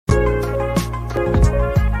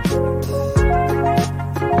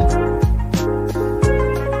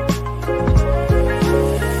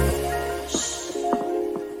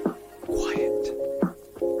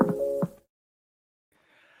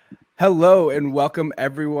Hello and welcome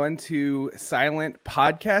everyone to Silent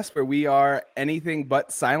Podcast, where we are anything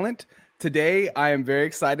but silent. Today, I am very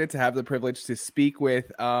excited to have the privilege to speak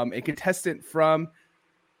with a contestant from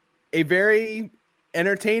a very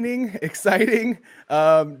entertaining, exciting,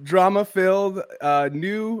 drama-filled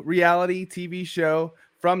new reality TV show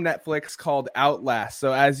from Netflix called Outlast.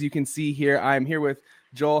 So as you can see here, I'm here with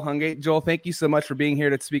Joel Hungate. Joel, thank you so much for being here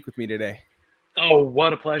to speak with me today. Oh,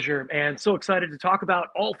 what a pleasure. And so excited to talk about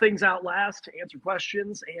all things Outlast, to answer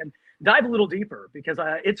questions, and dive a little deeper because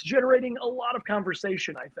it's generating a lot of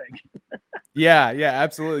conversation, I think. Yeah,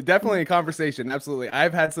 absolutely. Definitely a conversation. Absolutely.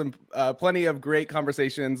 I've had some plenty of great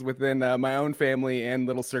conversations within my own family and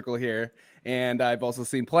little circle here. And I've also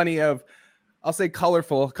seen plenty of, I'll say,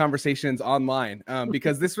 colorful conversations online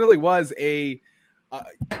because this really was uh,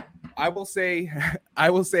 I will say,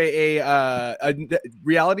 a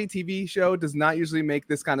reality TV show does not usually make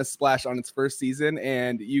this kind of splash on its first season,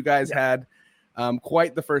 and you guys had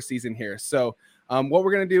quite the first season here. So, what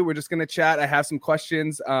we're gonna do, we're just gonna chat. I have some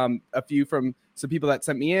questions, a few from some people that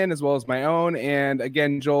sent me in, as well as my own. And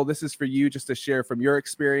again, Joel, this is for you just to share from your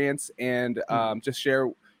experience and just share,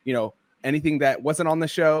 anything that wasn't on the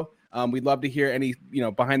show. We'd love to hear any,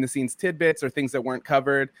 behind the scenes tidbits or things that weren't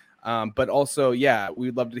covered. But also,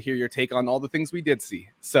 we'd love to hear your take on all the things we did see.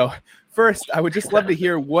 So first, I would just love to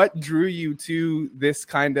hear what drew you to this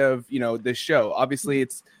kind of, this show. Obviously,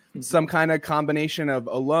 it's some kind of combination of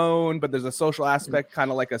Alone, but there's a social aspect,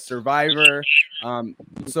 kind of like a Survivor.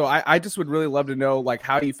 So I just would really love to know, like,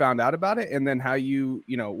 how you found out about it, and then how you,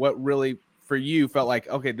 what really for you felt like,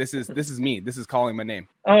 okay, this is me. This is calling my name.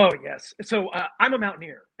 Oh, yes. So I'm a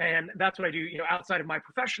mountaineer, and that's what I do, outside of my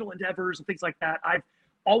professional endeavors and things like that. I've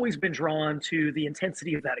always been drawn to the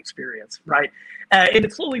intensity of that experience, right? And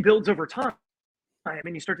it slowly builds over time. I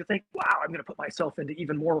mean, you start to think, wow, I'm going to put myself into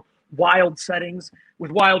even more wild settings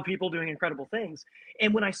with wild people doing incredible things.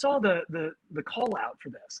 And when I saw the call out for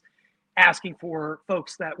this, asking for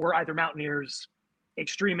folks that were either mountaineers,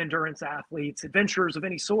 extreme endurance athletes, adventurers of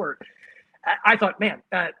any sort, I thought, man,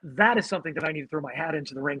 that is something that I need to throw my hat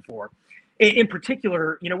into the ring for. In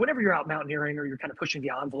particular, whenever you're out mountaineering or you're kind of pushing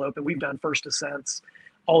the envelope, and we've done first ascents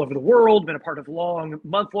all over the world, been a part of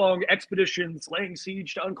month-long expeditions, laying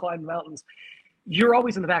siege to unclimbed mountains, you're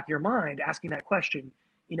always in the back of your mind asking that question,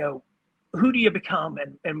 who do you become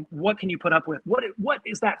and what can you put up with? What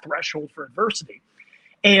is that threshold for adversity?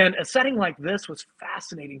 And a setting like this was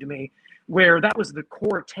fascinating to me, where that was the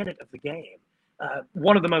core tenet of the game.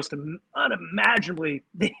 One of the most unimaginably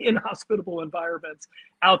inhospitable environments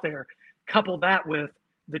out there. Couple that with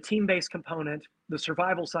the team-based component, the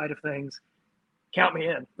survival side of things. Count me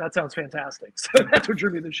in. That sounds fantastic. So that's what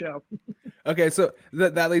drew me to the show. Okay, so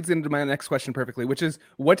that leads into my next question perfectly, which is,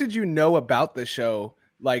 what did you know about the show,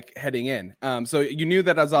 like, heading in? So you knew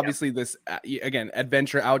that I was obviously this, again,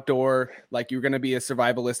 adventure outdoor, like, you're going to be a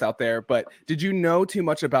survivalist out there, but did you know too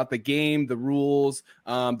much about the game, the rules,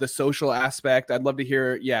 the social aspect? I'd love to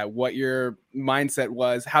hear, what your mindset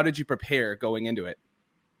was. How did you prepare going into it?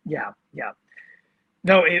 Yeah.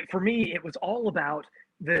 No, for me, it was all about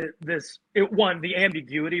the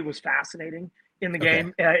ambiguity was fascinating in the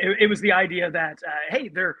game. It was the idea that, hey,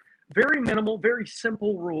 they're very minimal, very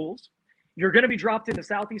simple rules. You're going to be dropped into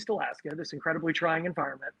Southeast Alaska, this incredibly trying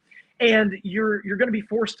environment, and you're going to be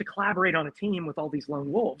forced to collaborate on a team with all these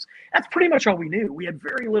lone wolves. That's pretty much all we knew. We had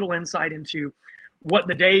very little insight into what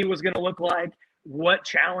the day was going to look like, what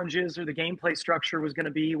challenges or the gameplay structure was going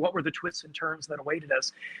to be, what were the twists and turns that awaited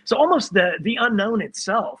us. So almost the unknown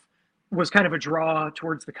itself was kind of a draw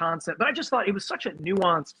towards the concept. But I just thought it was such a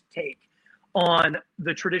nuanced take on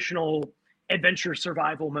the traditional adventure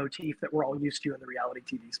survival motif that we're all used to in the reality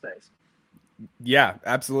TV space. Yeah,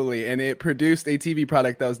 absolutely. And it produced a TV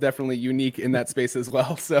product that was definitely unique in that space as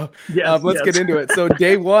well. So let's get into it. So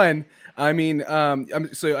day one, I mean,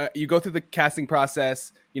 you go through the casting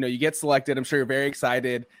process, you get selected. I'm sure you're very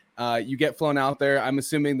excited. You get flown out there. I'm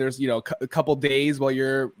assuming there's, a couple days while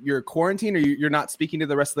you're quarantined, or you're not speaking to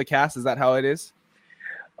the rest of the cast. Is that how it is?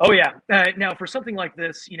 Oh, yeah. Now, for something like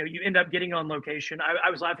this, you end up getting on location.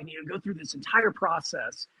 I was laughing, go through this entire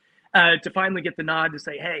process to finally get the nod to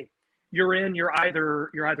say, hey, you're in, you're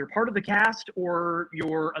either part of the cast or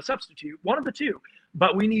you're a substitute, one of the two.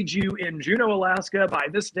 But we need you in Juneau, Alaska by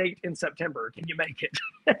this date in September. Can you make it?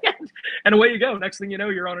 And away you go. Next thing you know,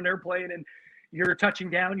 you're on an airplane and you're touching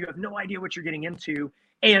down. You have no idea what you're getting into.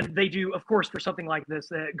 And they do, of course, for something like this,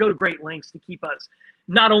 go to great lengths to keep us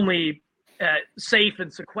not only safe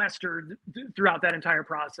and sequestered throughout that entire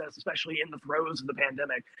process, especially in the throes of the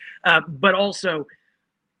pandemic, but also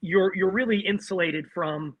you're really insulated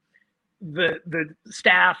from the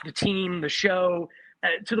staff, the team, the show,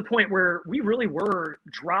 to the point where we really were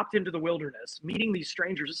dropped into the wilderness, meeting these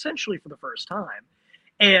strangers essentially for the first time.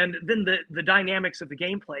 And then the dynamics of the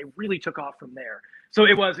gameplay really took off from there. So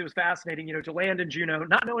it was fascinating, to land in Juneau,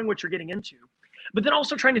 not knowing what you're getting into, but then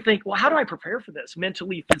also trying to think, well, how do I prepare for this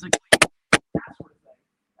mentally, physically, that sort of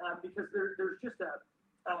thing? Because there's just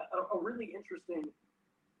a really interesting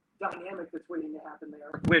dynamic that's waiting to happen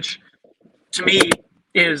there, which to me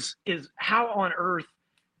is how on earth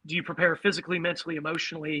do you prepare physically, mentally,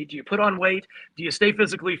 emotionally? Do you put on weight? Do you stay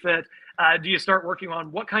physically fit? Do you start working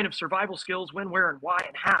on what kind of survival skills, when, where, and why,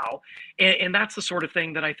 and how? And that's the sort of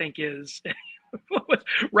thing that I think is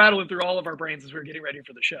rattling through all of our brains as we were getting ready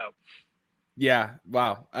for the show. Yeah.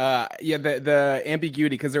 Wow. Yeah. The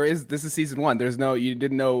ambiguity, because this is season 1. There's no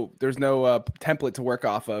template to work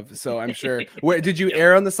off of. So I'm sure. Did you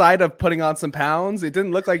err on the side of putting on some pounds? It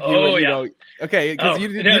didn't look like you. Okay, because you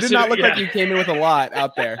did not look like you came in with a lot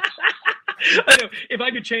out there. I know. If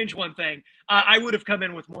I could change one thing, I would have come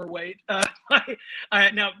in with more weight. Now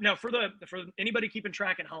for anybody keeping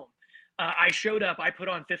track at home. I showed up, I put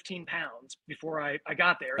on 15 pounds before I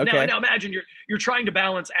got there. Okay. Now imagine you're trying to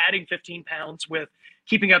balance adding 15 pounds with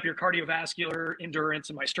keeping up your cardiovascular endurance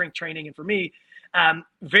and my strength training. And for me,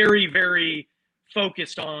 very, very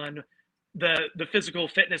focused on the physical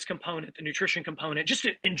fitness component, the nutrition component, just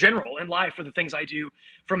in general in life for the things I do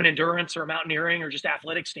from an endurance or a mountaineering or just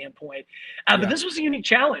athletic standpoint. But this was a unique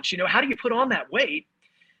challenge. How do you put on that weight,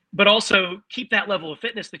 but also keep that level of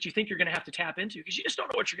fitness that you think you're going to have to tap into, because you just don't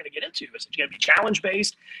know what you're going to get into. Is it going to be challenge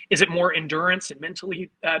based? Is it more endurance and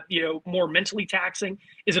mentally, more mentally taxing?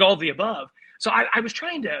 Is it all of the above? So I was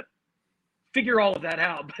trying to figure all of that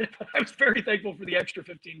out, but I was very thankful for the extra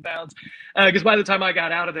 15 pounds because by the time I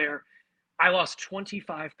got out of there, I lost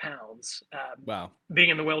 25 pounds. Wow. Being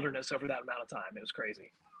in the wilderness over that amount of time. It was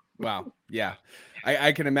crazy. Wow. Yeah,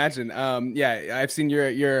 I can imagine. Yeah, I've seen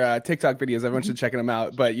your TikTok videos. Everyone should check them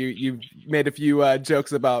out. But you've made a few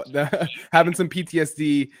jokes about having some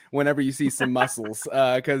PTSD whenever you see some muscles,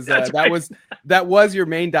 because that was your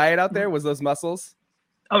main diet out there, was those muscles.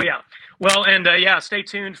 Oh yeah. Well, and stay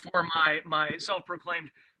tuned for my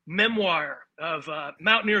self-proclaimed memoir of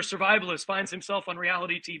mountaineer survivalist finds himself on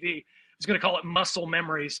reality TV. I was going to call it Muscle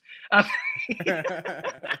Memories. But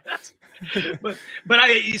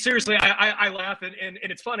I seriously, I laugh and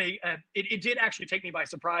it's funny. It did actually take me by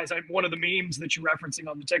surprise. One of the memes that you're referencing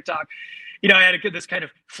on the TikTok, I had this kind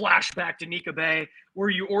of flashback to Nika Bay where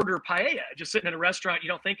you order paella, just sitting in a restaurant, you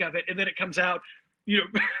don't think of it. And then it comes out,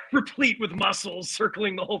 replete with muscles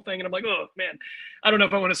circling the whole thing. And I'm like, oh man, I don't know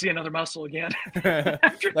if I want to see another muscle again.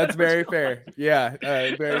 That's very fair. Yeah.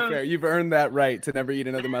 Very fair. You've earned that right to never eat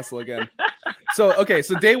another muscle again. So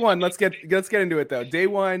day one, let's get into it though. Day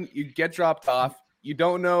one, you get dropped off. You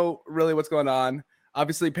don't know really what's going on.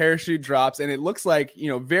 Obviously parachute drops and it looks like,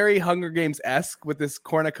 very Hunger Games-esque with this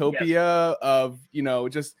cornucopia of,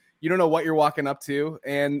 just, you don't know what you're walking up to.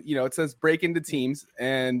 And, it says break into teams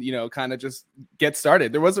and, kind of just get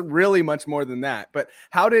started. There wasn't really much more than that. But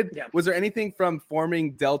was there anything from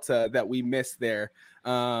forming Delta that we missed there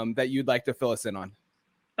that you'd like to fill us in on?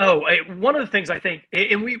 Oh, one of the things I think,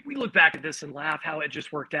 and we look back at this and laugh how it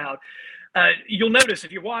just worked out. You'll notice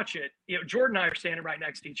if you watch it, Jordan and I are standing right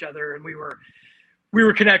next to each other and we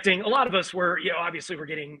were connecting. A lot of us were, obviously we're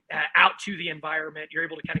getting out to the environment. You're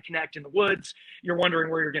able to kind of connect in the woods. You're wondering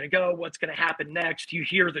where you're going to go, what's going to happen next. You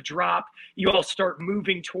hear the drop. You all start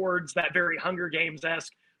moving towards that very Hunger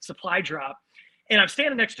Games-esque supply drop. And I'm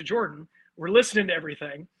standing next to Jordan. We're listening to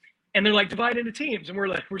everything. And they're like, divide into teams. And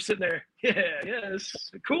we're sitting there. Yeah, it's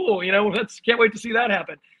cool. Can't wait to see that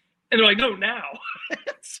happen. And they're like, no, now.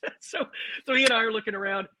 So he and I are looking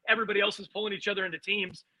around. Everybody else is pulling each other into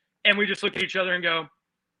teams. And we just look at each other and go,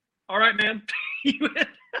 all right, man.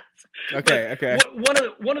 Okay.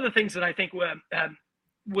 One of the things that I think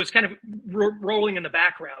was kind of rolling in the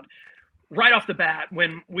background right off the bat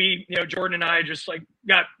when we, Jordan and I just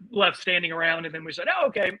got left standing around and then we said, oh,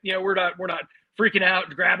 okay, we're not freaking out,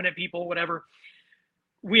 grabbing at people, whatever.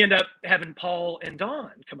 We end up having Paul and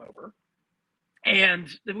Dawn come over and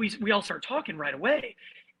we all start talking right away.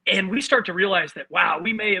 And we start to realize that, wow,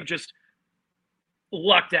 we may have just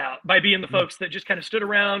lucked out by being the folks that just kind of stood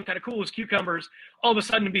around, kind of cool as cucumbers, all of a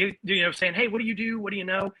sudden be, saying, hey, what do you do? What do you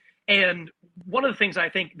know? And one of the things I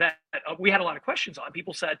think that we had a lot of questions on,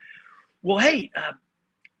 people said, well, hey,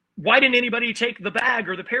 why didn't anybody take the bag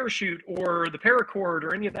or the parachute or the paracord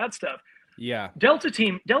or any of that stuff? Yeah. Delta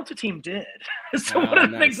team did. So one of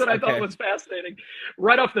the things that I thought was fascinating,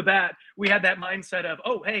 right off the bat, we had that mindset of,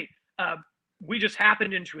 oh, hey, we just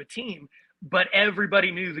happened into a team. but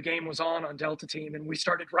everybody knew the game was on Delta Team, and we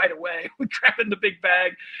started right away with grabbing the big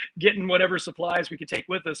bag, getting whatever supplies we could take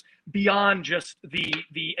with us beyond just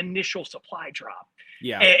the initial supply drop.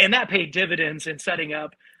 Yeah. And that paid dividends in setting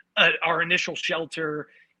up our initial shelter,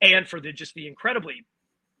 and for the incredibly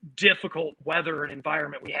difficult weather and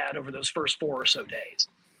environment we had over those first 4 or so days.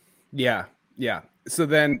 Yeah. So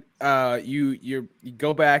then you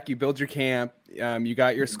go back, you build your camp, you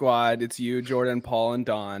got your squad. It's you, Jordan, Paul, and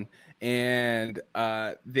Don. And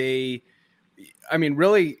really,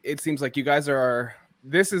 it seems like you guys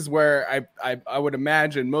this is where I would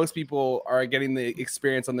imagine most people are getting the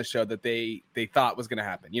experience on the show that they thought was going to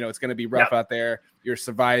happen. It's going to be rough out there. You're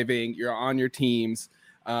surviving, you're on your teams.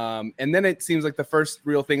 And then it seems like the first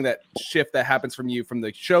real thing that happens from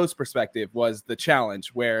the show's perspective was the challenge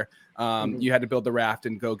where you had to build the raft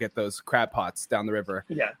and go get those crab pots down the river.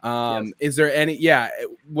 Is there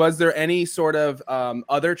was there any sort of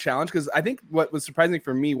other challenge? Because I think what was surprising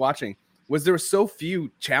for me watching was there were so few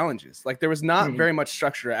challenges. Like there was not very much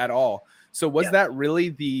structure at all. So was that really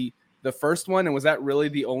the first one, and was that really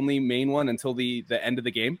the only main one until the end of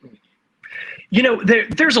the game?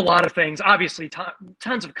 There's a lot of things, obviously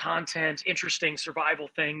tons of content, interesting survival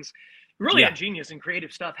things, really ingenious and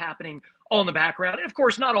creative stuff happening all in the background. And of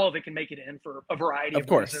course, not all of it can make it in for a variety of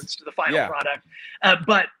reasons to the final product.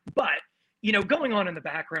 But going on in the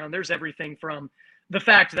background, there's everything from the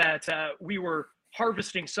fact that we were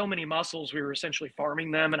harvesting so many mussels, we were essentially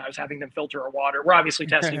farming them, and I was having them filter our water. We're obviously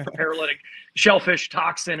testing for paralytic shellfish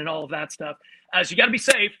toxin and all of that stuff. So you got to be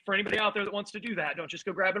safe for anybody out there that wants to do that. Don't just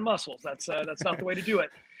go grabbing mussels. That's not the way to do it.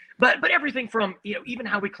 But everything from even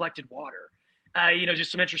how we collected water,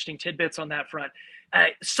 just some interesting tidbits on that front.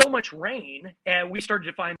 So much rain, and we started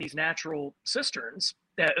to find these natural cisterns,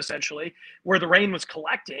 essentially, where the rain was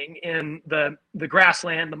collecting in the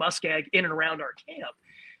grassland, the muskeg, in and around our camp.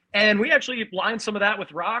 And we actually lined some of that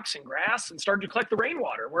with rocks and grass and started to collect the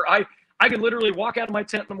rainwater, where I could literally walk out of my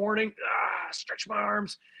tent in the morning, stretch my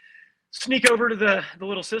arms, sneak over to the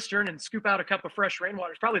little cistern and scoop out a cup of fresh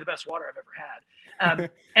rainwater. It's probably the best water I've ever had.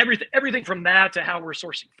 Everything from that to how we're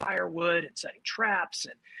sourcing firewood and setting traps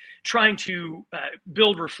and trying to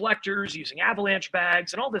build reflectors using avalanche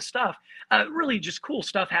bags and all this stuff. Really just cool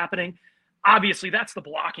stuff happening. Obviously, that's the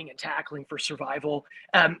blocking and tackling for survival.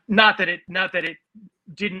 Not that it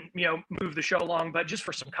didn't move the show along, but just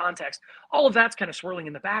for some context, all of that's kind of swirling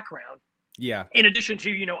in the background. Yeah. In addition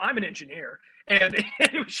to, I'm an engineer, and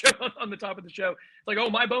it was shown on the top of the show. It's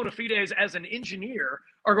like, my bona fides as an engineer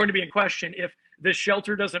are going to be in question if this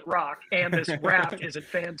shelter doesn't rock and this raft isn't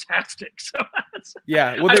fantastic. So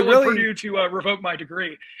I don't want Purdue to revoke my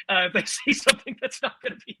degree if they see something that's not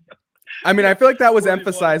going to be. I feel like that was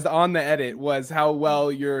emphasized on the edit, was how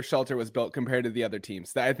well your shelter was built compared to the other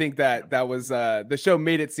teams. I think that was the show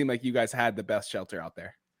made it seem like you guys had the best shelter out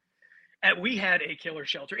there. We had a killer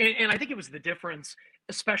shelter, and I think it was the difference,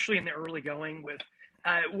 especially in the early going, with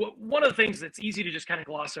one of the things that's easy to just kind of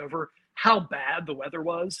gloss over, how bad the weather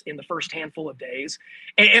was in the first handful of days.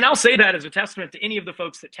 And I'll say that as a testament to any of the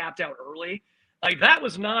folks that tapped out early. Like, that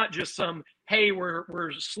was not just some, hey,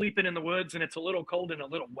 we're sleeping in the woods and it's a little cold and a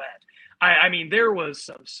little wet. There was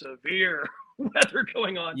some severe weather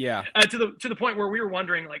going on. Yeah. To the point where we were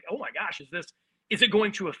wondering, like, oh my gosh, is it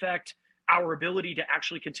going to affect our ability to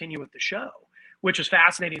actually continue with the show? Which was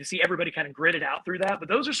fascinating to see everybody kind of gritted out through that. But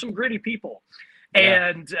those are some gritty people. Yeah.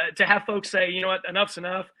 And to have folks say, you know what, enough's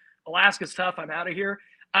enough. Alaska's tough. I'm out of here.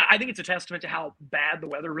 I think it's a testament to how bad the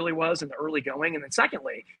weather really was in the early going. And then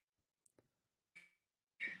secondly,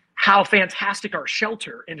 how fantastic our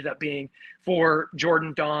shelter ended up being for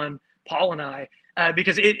Jordan, Don, Paul, and I,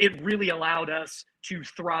 because it really allowed us to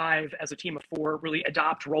thrive as a team of 4, really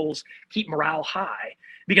adopt roles, keep morale high,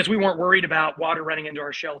 because we weren't worried about water running into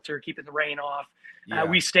our shelter, keeping the rain off. Yeah.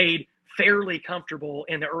 We stayed fairly comfortable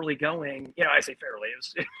in the early going. I say fairly, it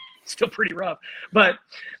was still pretty rough, but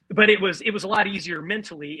it was a lot easier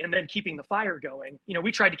mentally. And then keeping the fire going,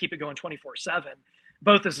 we tried to keep it going 24/7,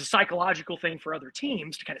 both as a psychological thing for other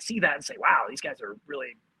teams to kind of see that and say, wow, these guys are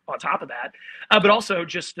really on top of that. But also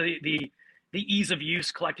just the ease of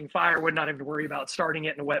use, collecting firewood, not having to worry about starting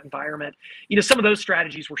it in a wet environment. Some of those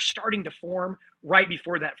strategies were starting to form right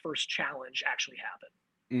before that first challenge actually happened.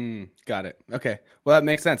 Got it. Okay. Well, that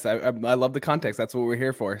makes sense. I love the context. That's what we're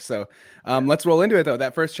here for. So let's roll into it though.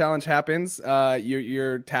 That first challenge happens.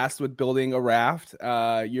 You're tasked with building a raft.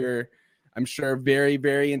 You're, I'm sure, very,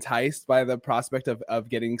 very enticed by the prospect of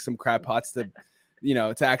getting some crab pots to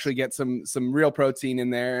actually get some real protein in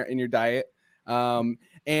there in your diet.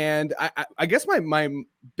 And I guess my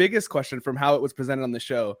biggest question from how it was presented on the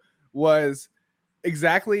show was,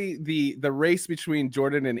 exactly the race between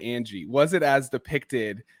Jordan and Angie, was it as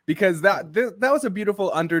depicted? Because that was a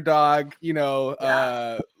beautiful underdog,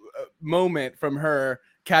 moment from her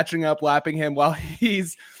catching up, lapping him while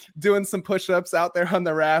he's doing some push-ups out there on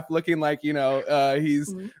the raft, looking like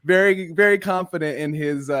he's very, very confident in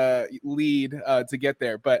his lead to get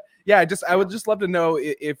there. But yeah, I would just love to know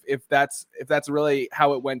if that's really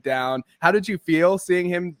how it went down. How did you feel seeing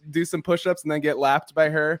him do some push-ups and then get lapped by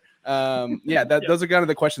her? Those are kind of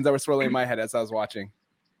the questions that were swirling in my head as I was watching.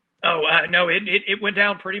 Oh, no, it went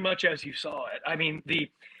down pretty much as you saw it. I mean,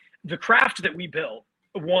 the craft that we built,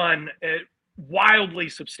 wildly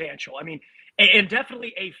substantial. I mean, and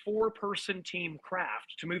definitely a 4-person team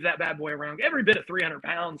craft to move that bad boy around, every bit of 300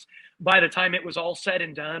 pounds by the time it was all said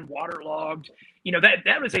and done, waterlogged.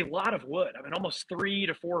 That was a lot of wood. I mean, almost 3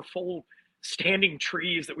 to 4 full standing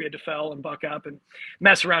trees that we had to fell and buck up and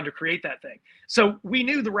mess around to create that thing. So we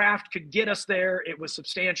knew the raft could get us there. It was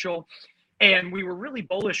substantial. And we were really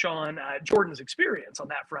bullish on Jordan's experience on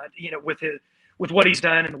that front, with what he's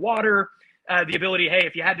done in the water, the ability, hey,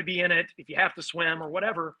 if you had to be in it, if you have to swim or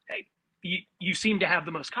whatever, hey, you seem to have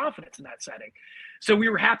the most confidence in that setting. So we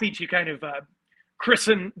were happy to kind of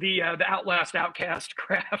christen the Outlast Outcast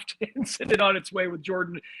craft and send it on its way with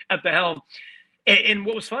Jordan at the helm. And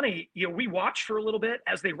what was funny, we watched for a little bit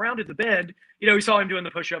as they rounded the bend. We saw him doing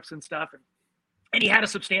the push-ups and stuff, and he had a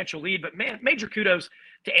substantial lead. But man, major kudos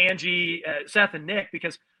to Angie, Seth, and Nick,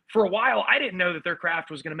 because for a while I didn't know that their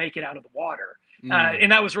craft was going to make it out of the water.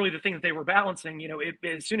 And that was really the thing that they were balancing.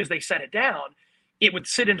 As soon as they set it down, it would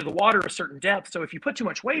sit into the water a certain depth. So if you put too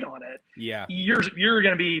much weight on it, you're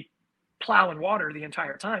going to be plowing water the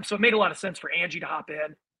entire time. So it made a lot of sense for Angie to hop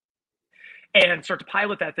in and start to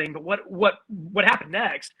pilot that thing. But what happened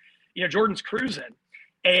next? Jordan's cruising,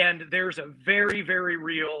 and there's a very, very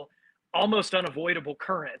real, almost unavoidable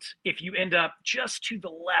current if you end up just to the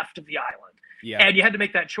left of the island. Yeah. And you had to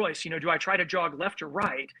make that choice. Do I try to jog left or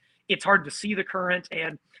right? It's hard to see the current,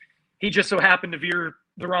 and he just so happened to veer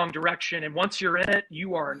the wrong direction. And once you're in it,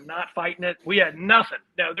 you are not fighting it. We had nothing.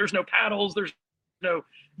 No, there's no paddles. There's no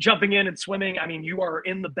jumping in and swimming. I mean, you are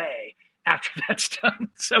in the bay after that's done.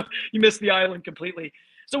 So you miss the island completely.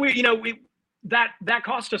 So that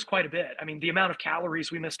cost us quite a bit. I mean, the amount of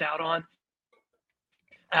calories we missed out on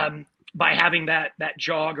by having that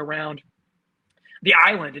jog around the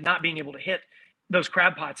island and not being able to hit those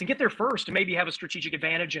crab pots and get there first and maybe have a strategic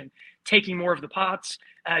advantage in taking more of the pots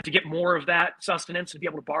to get more of that sustenance, to be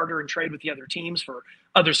able to barter and trade with the other teams for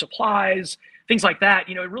other supplies, things like that.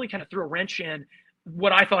 It really kind of threw a wrench in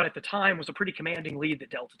what I thought at the time was a pretty commanding lead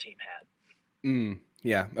that Delta team had.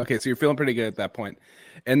 Yeah. Okay. So you're feeling pretty good at that point.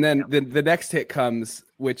 And then the next hit comes,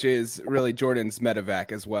 which is really Jordan's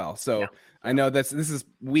medevac as well. So I know this is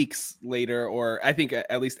weeks later, or I think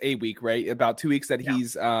at least a week, right? About 2 weeks that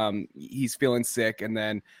he's feeling sick, and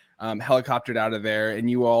then helicoptered out of there. And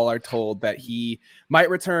you all are told that he might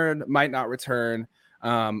return, might not return.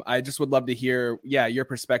 I just would love to hear, your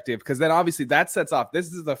perspective, because then obviously that sets off.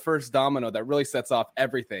 This is the first domino that really sets off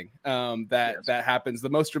everything that happens. The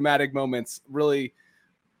most dramatic moments really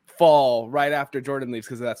fall right after Jordan leaves,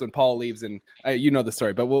 because that's when Paul leaves, and the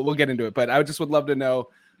story, but we'll get into it. But I just would love to know,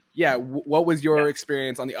 what was your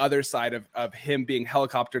experience on the other side of him being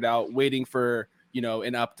helicoptered out, waiting for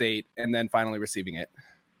an update, and then finally receiving it?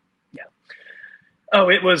 Oh,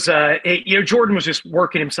 it was, Jordan was just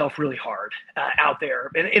working himself really hard out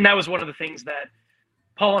there. And that was one of the things that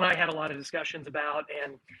Paul and I had a lot of discussions about.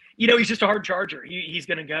 And, he's just a hard charger. He's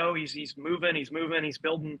going to go, he's moving, he's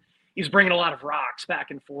building, he's bringing a lot of rocks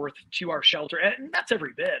back and forth to our shelter. And that's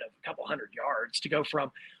every bit of a couple 100 yards to go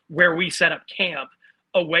from where we set up camp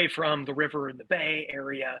away from the river and the bay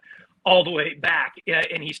area all the way back.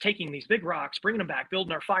 And he's taking these big rocks, bringing them back,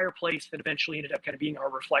 building our fireplace that eventually ended up kind of being our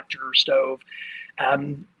reflector stove.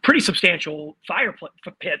 Pretty substantial fire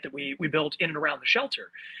pit that we built in and around the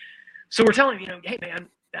shelter. So we're telling him, hey man,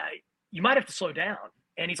 you might have to slow down.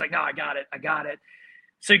 And he's like, no, I got it.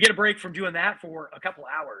 So you get a break from doing that for a couple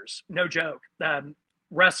hours. No joke.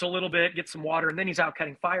 Rests a little bit, get some water, and then he's out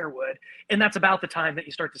cutting firewood. And that's about the time that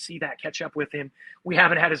you start to see that catch up with him. We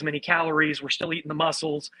haven't had as many calories. We're still eating the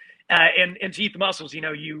mussels. And to eat the mussels,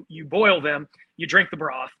 you boil them, you drink the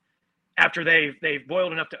broth after they've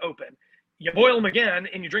boiled enough to open. You boil them again,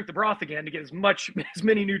 and you drink the broth again to get as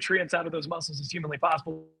many nutrients out of those mussels as humanly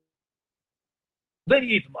possible. Then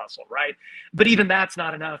you eat the mussel, right? But even that's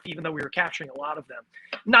not enough, even though we were capturing a lot of them.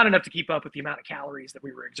 Not enough to keep up with the amount of calories that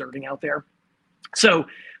we were exerting out there. So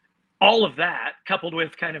all of that, coupled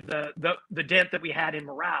with kind of the dent that we had in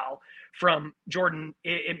morale from Jordan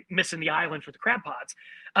in missing the island for the crab pots,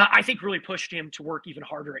 I think really pushed him to work even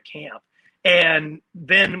harder at camp And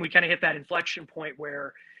then we kind of hit that inflection point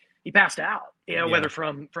where he passed out, whether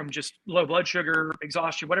from just low blood sugar,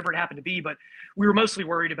 exhaustion, whatever it happened to be. But we were mostly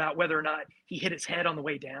worried about whether or not he hit his head on the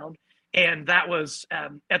way down. And that was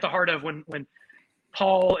at the heart of when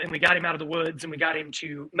Paul, and we got him out of the woods and we got him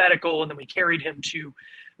to medical, and then we carried him to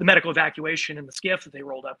the medical evacuation in the skiff that they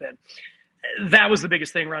rolled up in. That was the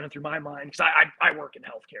biggest thing running through my mind, because I work in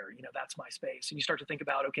healthcare, that's my space. And you start to think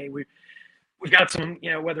about, okay, we've got some,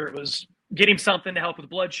 whether it was get him something to help with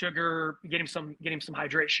blood sugar, get him some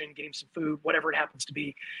hydration, get him some food, whatever it happens to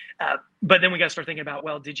be. But then we got to start thinking about,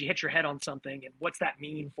 well, did you hit your head on something, and what's that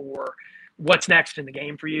mean for what's next in the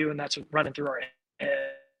game for you? And that's running through our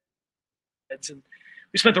heads. And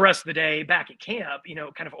we spent the rest of the day back at camp,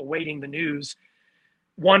 kind of awaiting the news,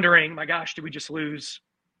 wondering, my gosh, did we just lose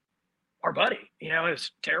our buddy? It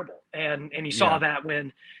was terrible. And you saw that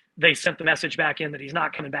when they sent the message back in that he's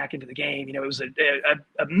not coming back into the game. It was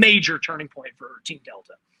a major turning point for Team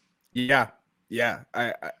Delta. Yeah.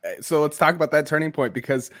 So let's talk about that turning point,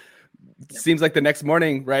 because it seems like the next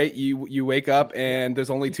morning, right? You wake up and there's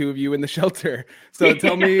only two of you in the shelter. So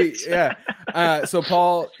tell me, so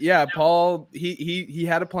Paul, he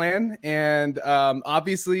had a plan, and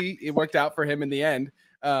obviously it worked out for him in the end.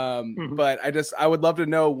 But I would love to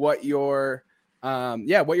know what your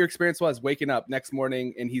experience was waking up next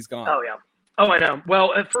morning and he's gone. Oh yeah. Oh, I know.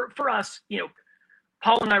 Well, for us,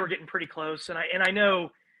 Paul and I were getting pretty close, and I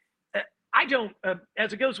know I don't,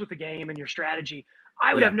 as it goes with the game and your strategy,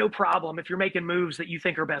 I would have no problem if you're making moves that you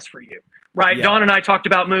think are best for you, right? Yeah. Don and I talked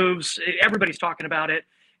about moves. Everybody's talking about it.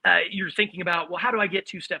 You're thinking about, well, how do I get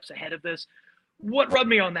 2 steps ahead of this? What rubbed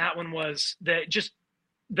me on that one was the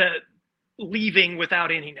leaving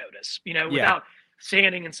without any notice, without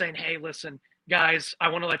standing and saying, hey, listen, guys, I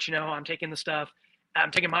want to let you know I'm taking my stuff,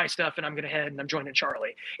 and I'm going to head and I'm joining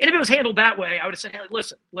Charlie. And if it was handled that way, I would have said, hey,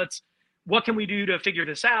 listen, what can we do to figure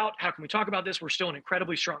this out? How can we talk about this? We're still an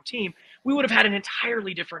incredibly strong team. We would have had an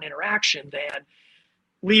entirely different interaction than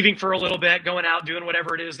leaving for a little bit, going out, doing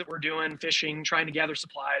whatever it is that we're doing, fishing, trying to gather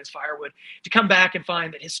supplies, firewood, to come back and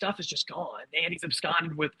find that his stuff is just gone. And he's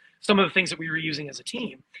absconded with some of the things that we were using as a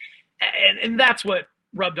team. And that's what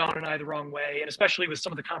rubbed Don and I the wrong way. And especially with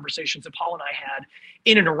some of the conversations that Paul and I had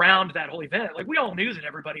in and around that whole event. Like, we all knew that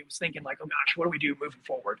everybody was thinking, like, oh gosh, what do we do moving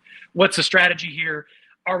forward? What's the strategy here?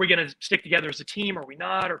 Are we going to stick together as a team? Are we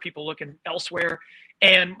not? Are people looking elsewhere?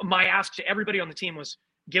 And my ask to everybody on the team was,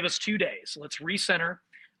 give us 2 days. Let's recenter.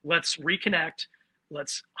 Let's reconnect.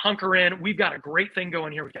 Let's hunker in. We've got a great thing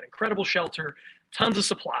going here. We've got incredible shelter, tons of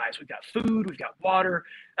supplies. We've got food. We've got water.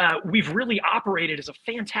 We've really operated as a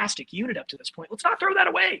fantastic unit up to this point. Let's not throw that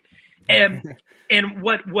away. And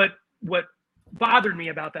what bothered me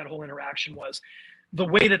about that whole interaction was the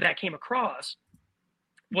way that came across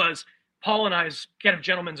was Paul and I's kind of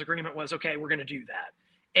gentleman's agreement was, okay, we're going to do that.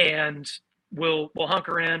 And we'll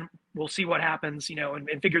hunker in, we'll see what happens,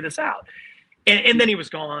 and figure this out. And then he was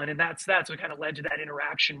gone. And that's what kind of led to that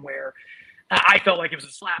interaction where I felt like it was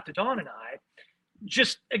a slap to Don and I.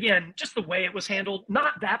 Just the way it was handled,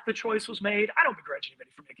 not that the choice was made. I don't begrudge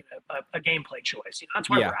anybody for making a gameplay choice. That's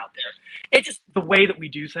why we're out there. It's just the way that we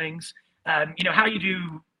do things. How you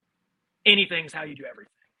do anything is how you do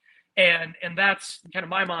everything. And that's kind of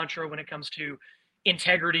my mantra when it comes to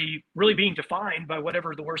integrity really being defined by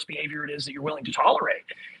whatever the worst behavior it is that you're willing to tolerate.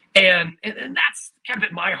 And that's kind of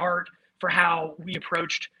at my heart for how we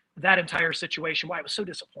approached that entire situation, why it was so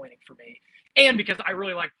disappointing for me. And because I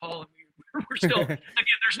really like Paul, and we're still, again,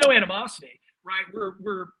 there's no animosity, right?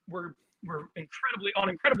 We're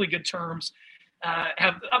incredibly good terms,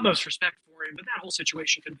 have the utmost respect for him, but that whole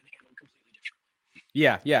situation could have been handled completely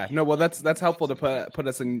differently. Yeah. No, well, that's helpful to put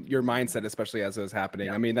us in your mindset, especially as it was happening.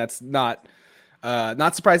 Yeah. I mean, that's not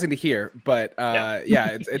surprising to hear, but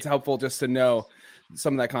it's helpful just to know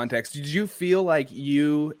some of that context. Did you feel like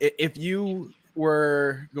if you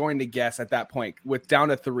were going to guess at that point with down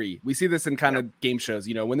to 3, we see this in kind of game shows,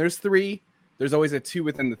 when there's 3, there's always a 2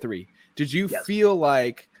 within the 3. Did you feel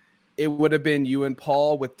like it would have been you and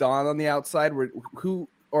Paul with Don on the outside? What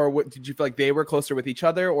did you feel like they were closer with each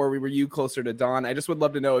other, or were you closer to Don? I just would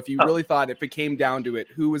love to know if you really thought if it came down to it,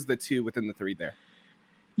 who was the 2 within the 3 there?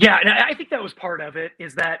 Yeah, and I think that was part of it,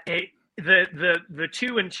 is that the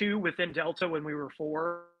 2 and 2 within Delta when we were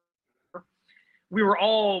 4, we were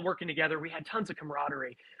all working together. We had tons of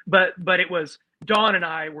camaraderie, but it was Don and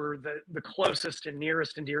I were the closest and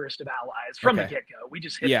nearest and dearest of allies from the get-go. We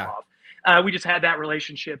just hit it off. We just had that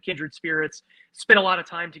relationship, kindred spirits, spent a lot of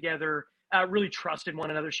time together, really trusted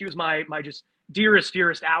one another. She was my just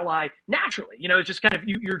dearest ally naturally. It's just kind of,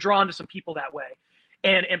 you're drawn to some people that way.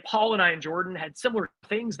 And Paul and I and Jordan had similar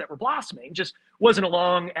things that were blossoming, just wasn't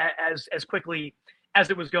along as quickly as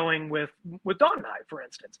it was going with Don and I, for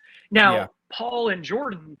instance. Now, Paul and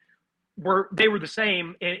Jordan were the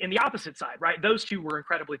same in the opposite side, right? Those two were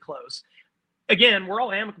incredibly close. Again, we're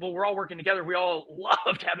all amicable. We're all working together. We all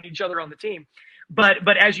loved having each other on the team.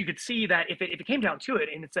 But as you could see that if it came down to it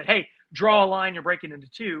and it said, hey, draw a line, you're breaking into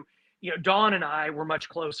two, Don and I were much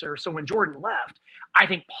closer. So when Jordan left, I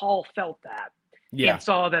think Paul felt that and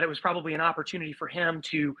saw that it was probably an opportunity for him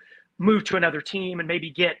to move to another team and maybe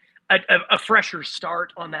get a fresher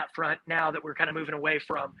start on that front now that we're kind of moving away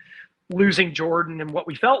from losing Jordan and what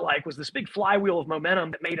we felt like was this big flywheel of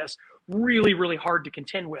momentum that made us really, really hard to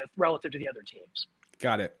contend with relative to the other teams.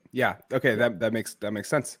 Got it. Yeah. Okay. That makes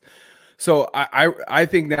sense. So I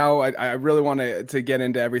think now I really want to get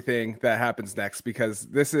into everything that happens next, because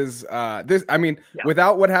this is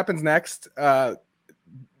without what happens next,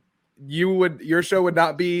 your show would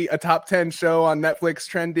not be a top 10 show on Netflix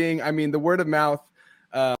trending. I mean, the word of mouth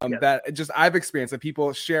that just I've experienced, that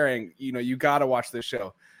people sharing, you got to watch this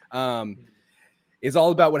show. Is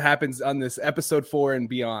all about what happens on this episode 4 and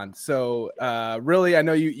beyond. So really, I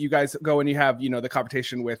know you guys go and you have, the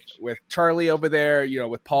confrontation with Charlie over there,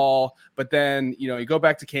 with Paul, but then, you go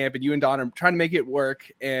back to camp and you and Don are trying to make it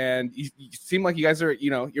work. And you seem like you guys are,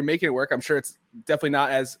 you're making it work. I'm sure it's definitely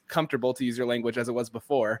not as comfortable, to use your language, as it was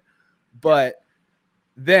before, but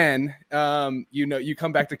then, you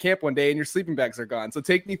come back to camp one day and your sleeping bags are gone. So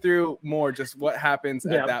take me through more just what happens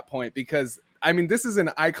at that point, because I mean, this is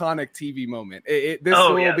an iconic TV moment. This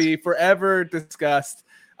will be forever discussed.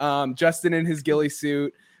 Justin in his ghillie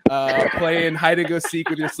suit, playing hide and go seek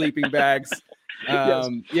with your sleeping bags.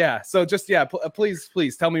 So just,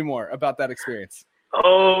 please tell me more about that experience.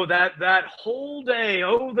 Oh, that whole day.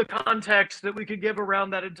 Oh, the context that we could give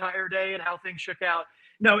around that entire day and how things shook out.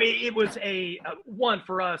 No, it was a one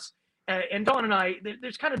for us. And Don and I,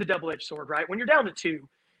 there's kind of the double-edged sword, right? When you're down to 2,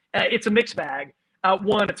 it's a mixed bag.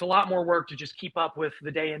 One, it's a lot more work to just keep up with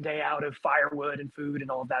the day in, day out of firewood and food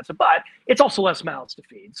and all of that. So, but it's also less mouths to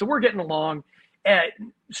feed. So we're getting along,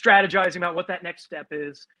 strategizing about what that next step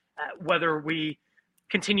is, whether we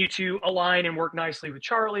continue to align and work nicely with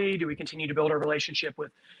Charlie. Do we continue to build our relationship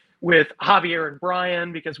with Javier and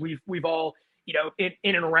Brian? Because we've all, in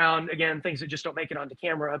and around, again, things that just don't make it onto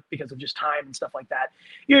camera because of just time and stuff like that.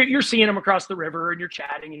 You're seeing them across the river and you're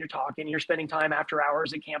chatting and you're talking, and you're spending time after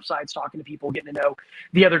hours at campsites talking to people, getting to know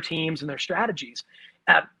the other teams and their strategies.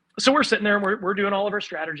 So we're sitting there and we're doing all of our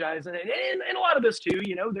strategizing, and a lot of this too,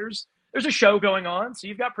 there's a show going on. So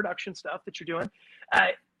you've got production stuff that you're doing.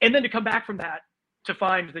 And then to come back from that, to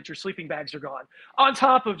find that your sleeping bags are gone, on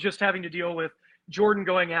top of just having to deal with Jordan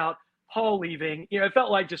going out, Paul leaving, it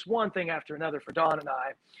felt like just one thing after another for Don and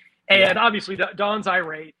I. And obviously Don's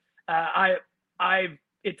irate. I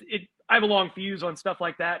have a long fuse on stuff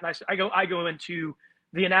like that. And I go into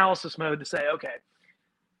the analysis mode to say, okay,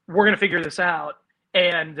 we're going to figure this out.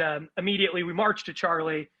 And immediately we march to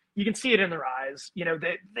Charlie. You can see it in their eyes.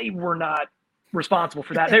 They were not responsible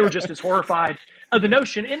for that. They were just as horrified of the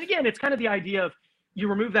notion. And again, it's kind of the idea of, you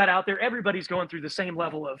remove that out there, everybody's going through the same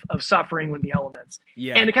level of suffering with the elements.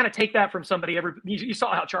 Yeah. And to kind of take that from somebody, you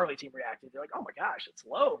saw how Charlie team reacted. They're like, oh my gosh, it's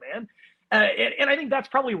low, man. And I think that's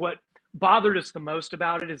probably what bothered us the most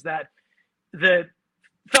about it, is that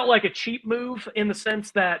felt like a cheap move, in the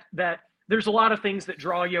sense that there's a lot of things that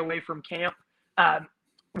draw you away from camp.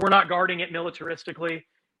 We're not guarding it militaristically.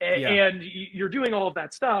 And you're doing all of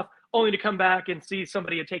that stuff only to come back and see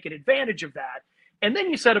somebody had taken advantage of that. And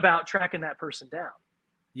then you set about tracking that person down.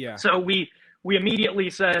 Yeah. So we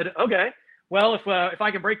immediately said, okay, well, if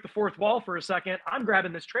I can break the fourth wall for a second, I'm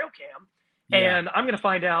grabbing this trail cam and I'm going to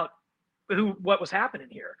find out what was happening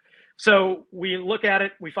here. So we look at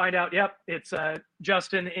it, we find out, yep, it's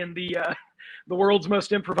Justin in the world's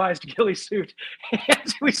most improvised ghillie suit.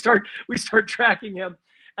 And we start tracking him.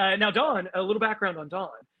 Now, Dawn, a little background on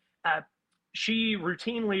Dawn. She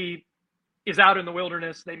routinely is out in the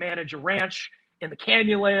wilderness. They manage a ranch in the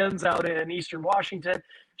Canyonlands out in Eastern Washington.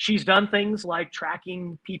 She's done things like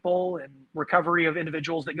tracking people and recovery of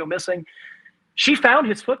individuals that go missing. She found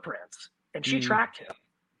his footprints and she tracked him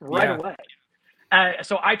right away.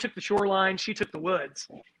 So I took the shoreline, she took the woods,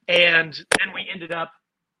 and then we ended up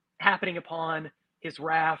happening upon his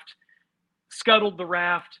raft, scuttled the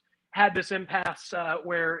raft, had this impasse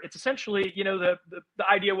where it's essentially, the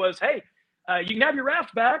idea was, hey, you can have your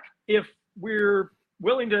raft back if we're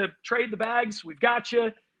willing to trade the bags. We've got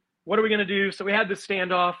you. What are we going to do? So we had this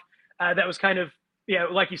standoff that was kind of,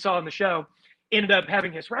 like you saw in the show, ended up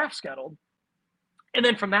having his raft scuttled. And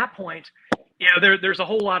then from that point, there's a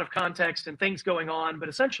whole lot of context and things going on, but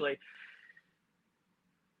essentially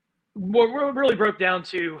Well, really broke down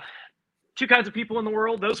to two kinds of people in the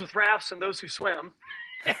world: those with rafts and those who swim.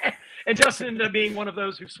 And Justin ended up being one of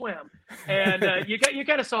those who swim. And you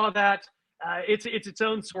kind of saw that it's its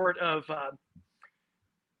own sort of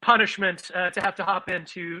punishment to have to hop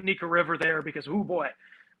into Nika River there because, oh boy,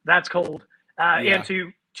 that's cold. And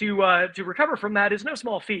to recover from that is no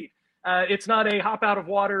small feat. It's not a hop out of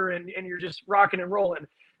water and you're just rocking and rolling,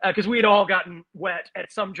 because we had all gotten wet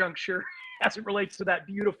at some juncture as it relates to that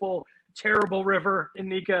beautiful, terrible river in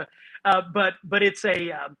Nika. But it's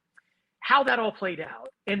a how that all played out.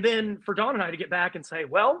 And then for Dawn and I to get back and say,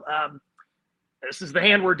 well, this is the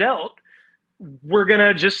hand we're dealt. We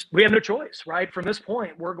have no choice, right? From this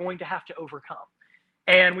point, we're going to have to overcome.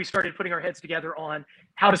 And we started putting our heads together on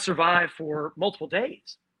how to survive for multiple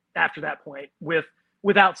days after that point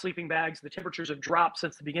without sleeping bags. The temperatures have dropped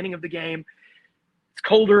since the beginning of the game. It's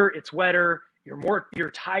colder, it's wetter,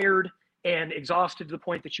 you're tired and exhausted to the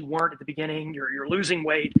point that you weren't at the beginning. You're losing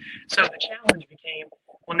weight. So the challenge became,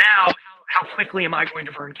 well, now how quickly am I going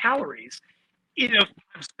to burn calories? I'm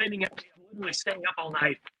literally staying up all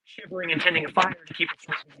night, shivering and tending a fire to keep it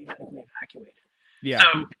from being evacuated. Yeah.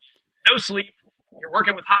 So no sleep. You're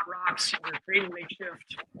working with hot rocks. You're creating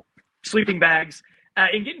makeshift sleeping bags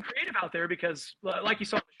and getting creative out there because, like you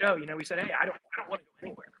saw in the show, we said, hey, I don't want to go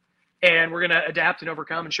anywhere. And we're going to adapt and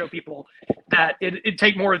overcome and show people that it'd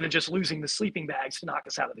take more than just losing the sleeping bags to knock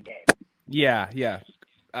us out of the game. Yeah.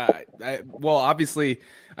 Well, obviously,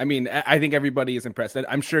 I think everybody is impressed.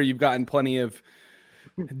 I'm sure you've gotten plenty of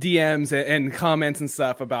DMs and comments and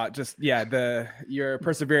stuff about just your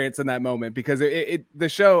perseverance in that moment, because the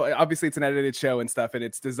show, obviously it's an edited show and stuff, and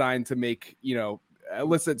it's designed to make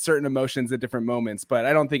elicit certain emotions at different moments. But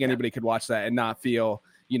I don't think anybody could watch that and not feel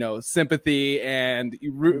sympathy and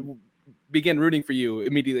begin rooting for you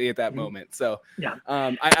immediately at that moment. So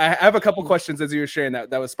I have a couple questions as you were sharing that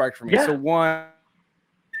was sparked for me. So one,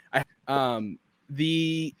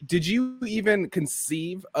 did you even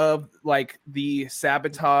conceive of like the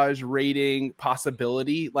sabotage raiding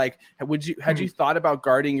possibility? Like, had you thought about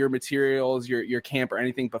guarding your materials, your camp, or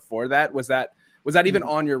anything before that? Was that even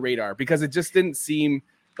on your radar? Because it just didn't seem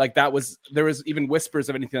like there was even whispers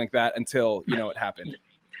of anything like that until it happened.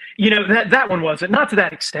 That one wasn't, not to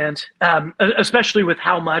that extent, especially with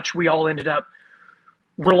how much we all ended up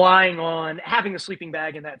relying on having a sleeping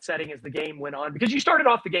bag in that setting as the game went on, because you started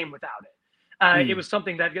off the game without it. It was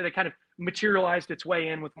something that kind of materialized its way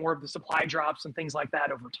in with more of the supply drops and things like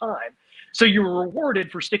that over time. So you were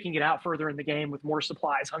rewarded for sticking it out further in the game with more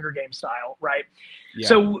supplies, Hunger Games style, right? Yeah.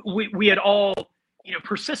 So we had all,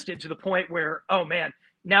 persisted to the point where, oh man,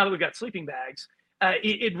 now that we've got sleeping bags,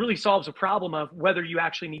 it really solves a problem of whether you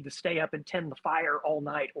actually need to stay up and tend the fire all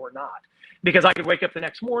night or not. Because I could wake up the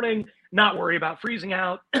next morning, not worry about freezing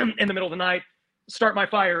out in the middle of the night, start my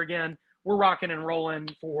fire again. We're rocking and rolling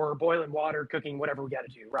for boiling water, cooking, whatever we got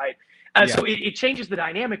to do, right? So it changes the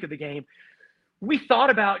dynamic of the game. We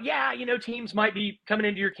thought about, teams might be coming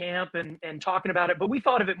into your camp and talking about it, but we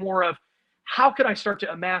thought of it more of, how could I start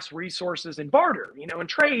to amass resources and barter, and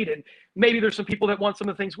trade? And maybe there's some people that want some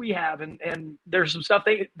of the things we have, and there's some stuff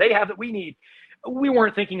they have that we need. We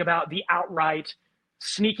weren't thinking about the outright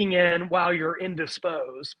sneaking in while you're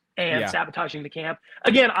indisposed and sabotaging the camp.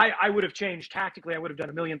 Again, I would have changed tactically. I would have done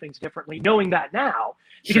a million things differently, knowing that now,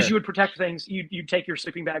 because you would protect things. You'd take your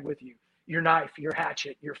sleeping bag with you, your knife, your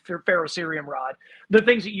hatchet, your ferrocerium rod, the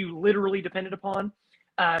things that you literally depended upon.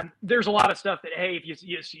 There's a lot of stuff that, hey, if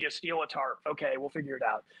you steal a tarp, okay, we'll figure it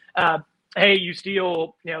out. Hey, you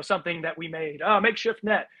steal, something that we made, makeshift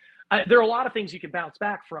net. There are a lot of things you can bounce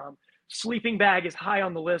back from. Sleeping bag is high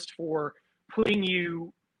on the list for putting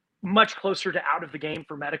you much closer to out of the game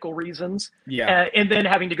for medical reasons. And then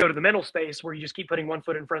having to go to the mental space where you just keep putting one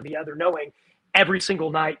foot in front of the other, knowing every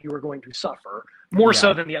single night you are going to suffer more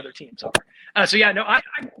so than the other teams are. I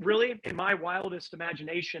really, in my wildest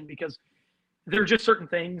imagination, because there are just certain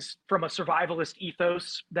things from a survivalist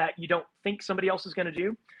ethos that you don't think somebody else is going to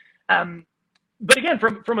do. But again,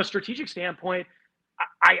 from a strategic standpoint,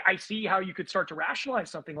 I see how you could start to rationalize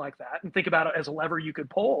something like that and think about it as a lever you could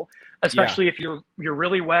pull, especially if you're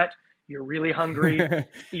really wet, you're really hungry,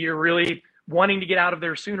 you're really wanting to get out of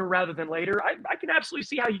there sooner rather than later. I can absolutely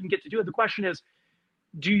see how you can get to do it. The question is,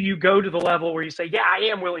 do you go to the level where you say, yeah, I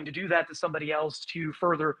am willing to do that to somebody else to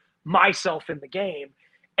further myself in the game?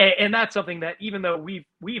 And that's something that, even though we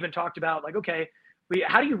even talked about, like, okay,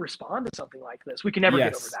 how do you respond to something like this? We can never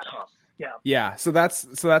get over that hump. Yeah. So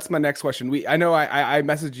that's my next question. I know I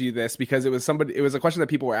messaged you this because it was a question that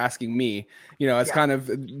people were asking me, as kind of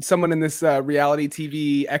someone in this reality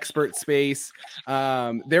TV expert space.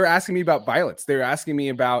 They were asking me about violence. They were asking me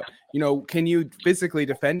about, can you physically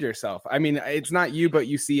defend yourself? I mean, it's not you, but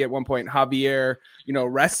you see at one point Javier,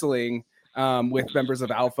 wrestling with members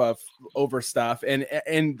of Alpha over stuff.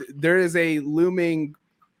 And there is a looming,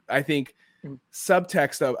 I think,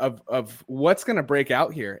 subtext of what's going to break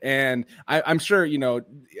out here. And I'm sure,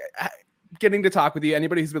 getting to talk with you,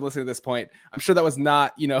 anybody who's been listening to this point, I'm sure that was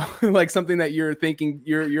not, like something that you're thinking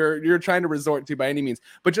you're trying to resort to by any means,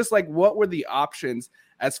 but just like, what were the options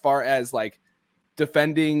as far as like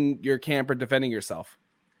defending your camp or defending yourself?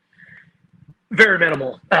 Very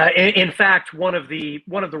minimal. In fact, one of the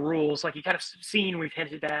rules, like you kind of seen, we've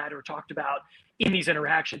hinted at or talked about in these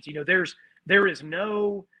interactions, there is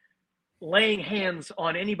no laying hands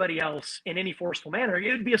on anybody else in any forceful manner.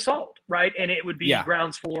 It would be assault, right? And it would be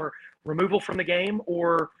grounds for removal from the game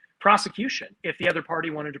or prosecution if the other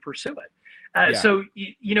party wanted to pursue it. So,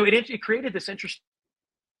 it created this interesting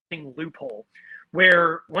loophole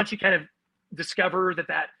where once you kind of discover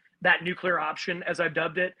that nuclear option, as I've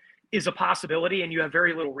dubbed it, is a possibility and you have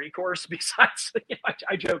very little recourse besides,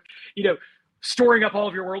 I joke, storing up all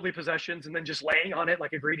of your worldly possessions and then just laying on it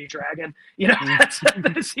like a greedy dragon. That's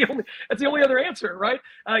the only other answer, right?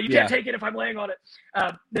 You can't take it if I'm laying on it.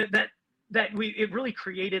 It really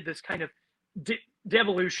created this kind of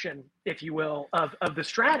devolution, if you will, of the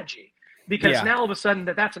strategy, because now all of a sudden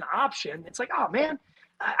that's an option. It's like, oh man,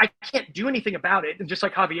 I can't do anything about it. And just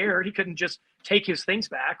like Javier, he couldn't just take his things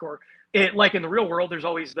back, or like in the real world, there's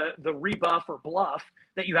always the rebuff or bluff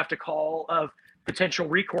that you have to call of potential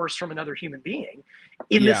recourse from another human being.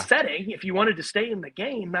 In this setting, if you wanted to stay in the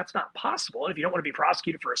game, that's not possible. And if you don't want to be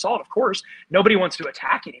prosecuted for assault, of course, nobody wants to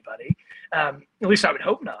attack anybody. At least I would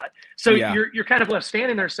hope not. So you're kind of left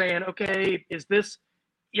standing there saying, okay, is this,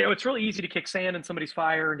 it's really easy to kick sand in somebody's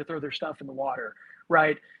fire and to throw their stuff in the water,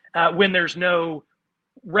 right? When there's no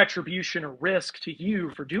retribution or risk to you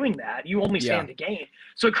for doing that, you only stand to gain.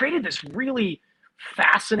 So it created this really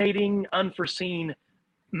fascinating, unforeseen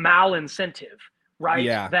malincentive,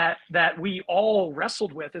 right? That we all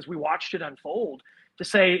wrestled with as we watched it unfold, to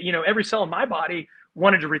say, every cell in my body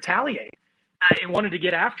wanted to retaliate. It wanted to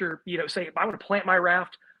get after, say, if I want to plant my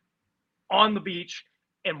raft on the beach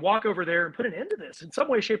and walk over there and put an end to this in some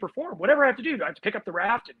way, shape, or form, whatever I have to do. Do I have to pick up the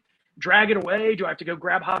raft and drag it away? Do I have to go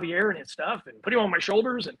grab Javier and his stuff and put him on my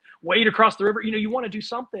shoulders and wade across the river? You want to do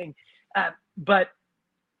something, but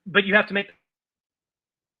you have to make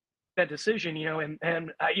that decision,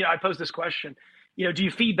 and I pose this question, do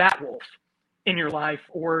you feed that wolf in your life,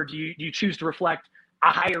 or do you choose to reflect a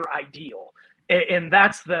higher ideal? And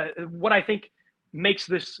that's what I think makes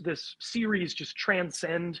this series just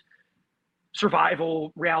transcend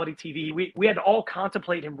survival reality TV. We had to all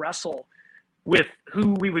contemplate and wrestle with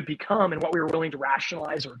who we would become and what we were willing to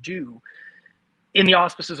rationalize or do in the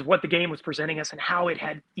auspices of what the game was presenting us and how it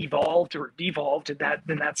had evolved or devolved in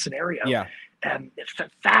that scenario. It's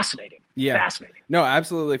fascinating. Fascinating. No,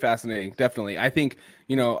 absolutely fascinating. Definitely. I think,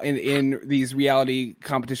 in these reality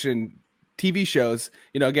competition TV shows,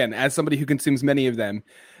 again, as somebody who consumes many of them,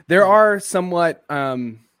 there are somewhat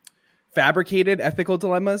fabricated ethical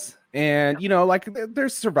dilemmas. And, like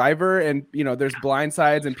there's Survivor and, there's Blind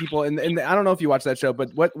Sides and people. And I don't know if you watch that show,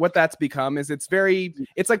 but what that's become is it's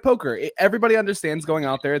like poker. Everybody understands going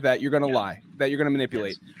out there that you're going to lie, that you're going to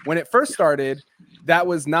manipulate. When it first started, that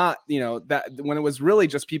was not, that when it was really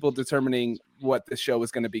just people determining what the show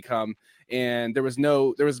was going to become. And there was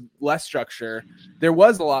less structure. There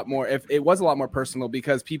was a lot more, it was a lot more personal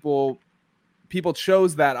because people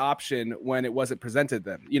chose that option when it wasn't presented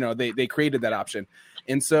them. They created that option.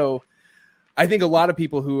 And so I think a lot of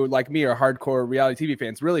people who like me are hardcore reality TV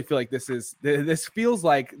fans really feel like this feels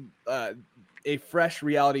like a fresh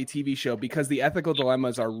reality TV show because the ethical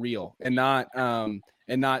dilemmas are real and not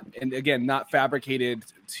fabricated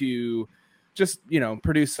to just,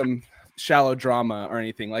 produce some shallow drama or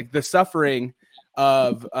anything. Like the suffering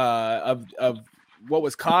of what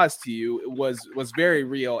was caused to you was very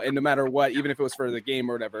real. And no matter what, even if it was for the game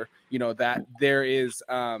or whatever, that there is,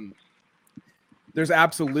 there's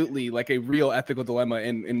absolutely like a real ethical dilemma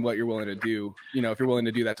in what you're willing to do, if you're willing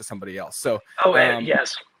to do that to somebody else. So,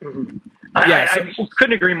 yes. Mm-hmm. I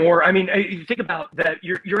couldn't agree more. I mean, you think about that,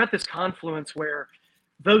 you're at this confluence where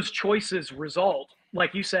those choices result,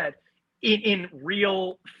 like you said, in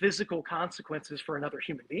real physical consequences for another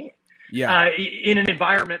human being. In an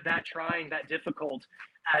environment that trying, that difficult,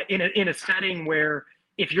 in a setting where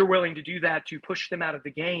if you're willing to do that to push them out of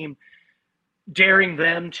the game, daring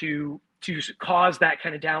them to to cause that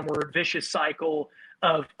kind of downward vicious cycle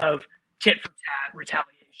of tit for tat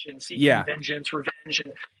retaliation, seeking vengeance, revenge,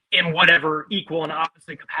 and in whatever equal and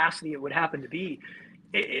opposite capacity it would happen to be.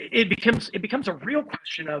 It becomes a real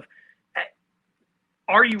question of,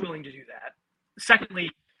 are you willing to do that?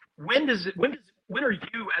 Secondly, when are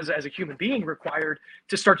you as a human being required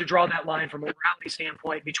to start to draw that line from a morality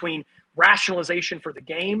standpoint between rationalization for the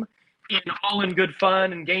game, all in good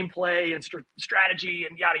fun and gameplay and strategy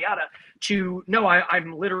and yada yada, to no,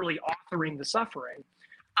 I'm literally authoring the suffering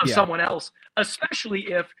of someone else,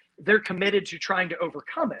 especially if they're committed to trying to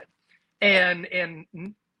overcome it, and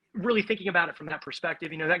really thinking about it from that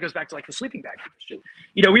perspective. That goes back to like the sleeping bag question.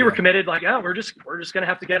 We were committed, like, oh, we're just gonna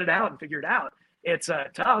have to get it out and figure it out. It's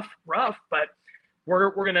tough, rough, but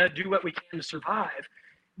we're gonna do what we can to survive.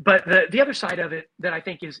 But the other side of it that I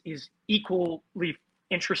think is equally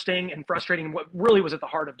interesting and frustrating, and what really was at the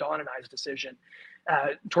heart of Dawn and I's decision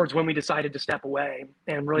towards when we decided to step away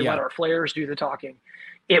and really let our flares do the talking,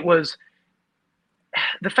 it was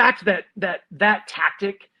the fact that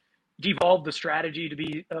tactic devolved the strategy to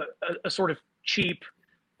be a sort of cheap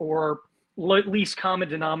or least common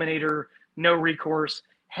denominator, no recourse.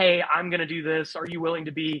 Hey, I'm going to do this. Are you willing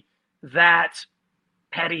to be that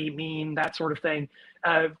petty, mean, that sort of thing,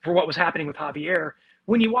 for what was happening with Javier?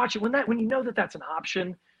 When you watch it, when you know that that's an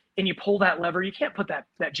option and you pull that lever, you can't put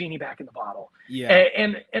that genie back in the bottle. Yeah.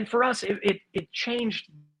 And for us, it changed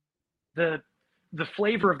the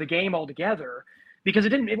flavor of the game altogether, because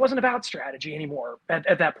it wasn't about strategy anymore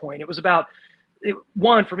at that point. It was about,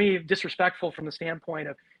 one, for me, disrespectful from the standpoint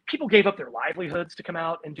of people gave up their livelihoods to come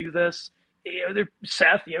out and do this.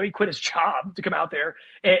 Seth, he quit his job to come out there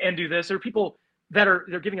and do this. There are people that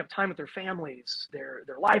they're giving up time with their families, their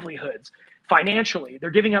livelihoods, financially.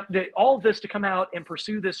 They're giving up all of this to come out and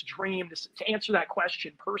pursue this dream, to answer that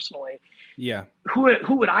question personally. Yeah. Who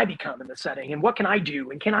would I become in this setting, and what can I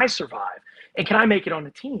do, and can I survive, and can I make it on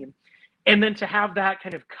the team? And then to have that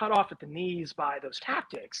kind of cut off at the knees by those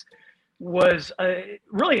tactics was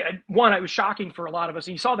really, one, it was shocking for a lot of us.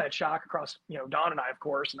 And you saw that shock across, Don and I, of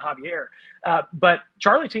course, and Javier. But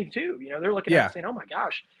Charlie team too, they're looking at it saying, oh my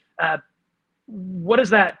gosh, what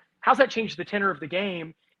is that? How's that changed the tenor of the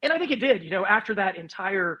game? And I think it did, after that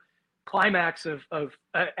entire climax of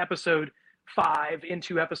episode 5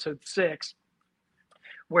 into episode 6,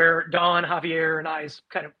 where Don, Javier, and I's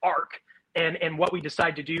kind of arc and what we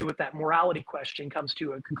decide to do with that morality question comes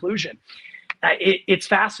to a conclusion. It's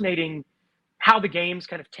fascinating how the game's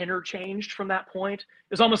kind of tenor changed from that point.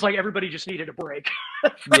 It's almost like everybody just needed a break.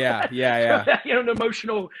 Yeah. That, an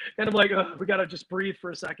emotional kind of like, oh, we got to just breathe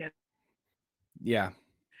for a second. Yeah.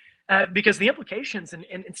 Because the implications and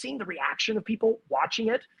seeing the reaction of people watching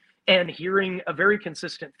it and hearing a very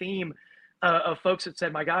consistent theme of folks that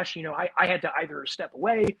said, my gosh, I had to either step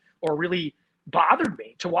away, or really bothered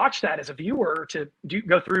me to watch that as a viewer, to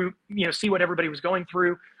go through, see what everybody was going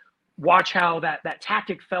through, watch how that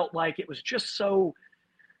tactic felt like it was just so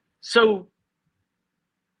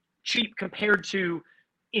cheap compared to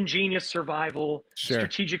ingenious survival,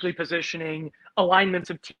 strategically positioning,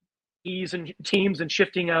 alignments of teams and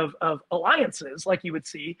shifting of alliances, like you would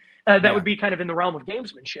see, that would be kind of in the realm of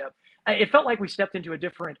gamesmanship. It felt like we stepped into a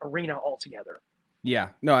different arena altogether. Yeah,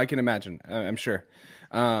 no, I can imagine. I'm sure.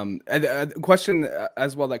 A question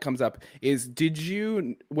as well that comes up is,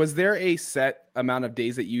 was there a set amount of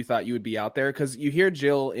days that you thought you would be out there? Because you hear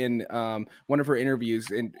Jill in one of her interviews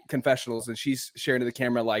in confessionals, and she's sharing to the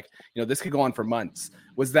camera like, this could go on for months.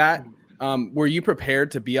 Was that, were you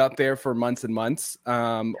prepared to be out there for months and months?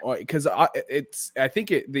 Because I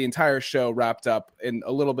think the entire show wrapped up in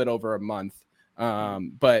a little bit over a month.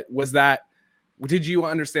 But did you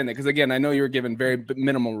understand that? Because again, I know you were given very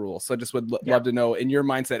minimal rules, so I just would love to know, in your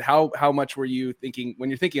mindset, how much were you thinking when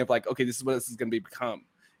you're thinking of like, okay, this is what this is going to become?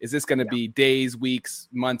 Is this going to be days, weeks,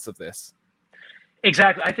 months of this?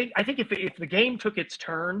 Exactly. I think if the game took its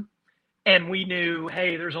turn and we knew,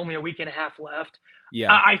 hey, there's only a week and a half left,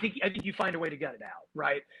 I think you find a way to gut it out,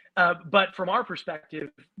 right? But from our perspective,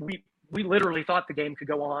 we literally thought the game could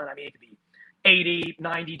go on. I mean, it could be 80,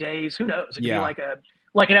 90 days. Who knows? It could be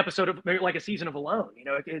like an episode of, like a season of Alone,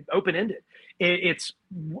 it open-ended. It's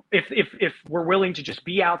if we're willing to just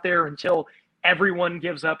be out there until everyone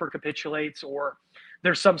gives up or capitulates, or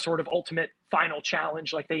there's some sort of ultimate final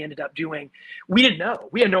challenge like they ended up doing. We didn't know.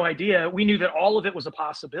 We had no idea. We knew that all of it was a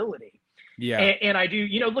possibility. Yeah. And I do,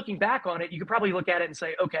 looking back on it, you could probably look at it and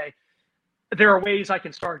say, okay, there are ways I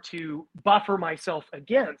can start to buffer myself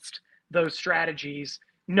against those strategies,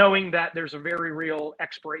 knowing that there's a very real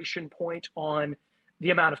expiration point on the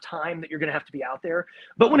amount of time that you're going to have to be out there.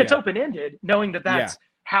 But when it's open-ended, knowing that that's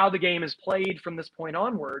how the game is played from this point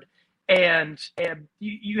onward, And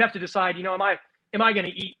you have to decide, am I going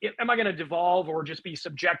to eat? Am I going to devolve or just be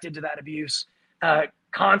subjected to that abuse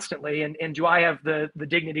constantly? And do I have the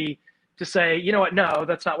dignity to say, you know what? No,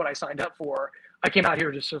 that's not what I signed up for. I came out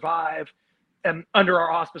here to survive, under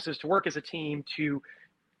our auspices, to work as a team, to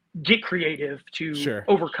get creative, to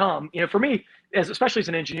overcome. For me, especially as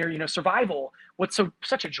an engineer, survival. What's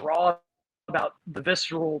such a draw about the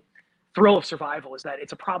visceral thrill of survival is that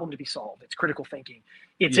it's a problem to be solved. It's critical thinking.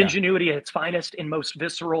 It's ingenuity at its finest and most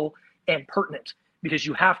visceral and pertinent, because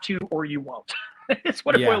you have to or you won't. It's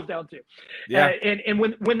what it boils down to. Yeah. And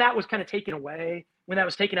when that was kind of taken away, when that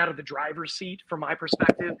was taken out of the driver's seat, from my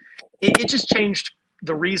perspective, it just changed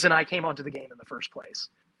the reason I came onto the game in the first place.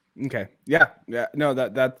 Okay. Yeah. No,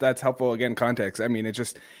 that's helpful. Again, context. I mean,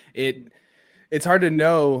 it's hard to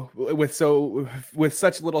know with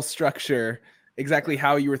such little structure exactly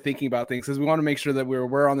how you were thinking about things, because we want to make sure that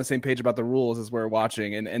we're on the same page about the rules as we're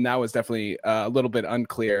watching, and that was definitely a little bit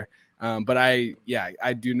unclear. But I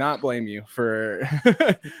do not blame you for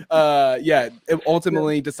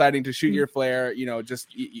ultimately deciding to shoot your flare.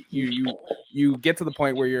 Just you get to the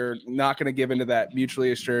point where you're not going to give into that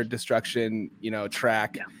mutually assured destruction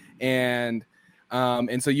track. And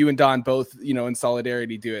so you and Don both in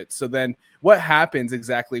solidarity do it. So then what happens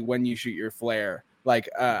exactly when you shoot your flare? Like,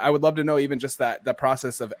 I would love to know even just the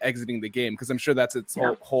process of exiting the game, because I'm sure that's its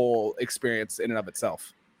whole experience in and of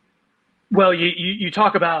itself. Well, you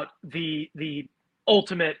talk about the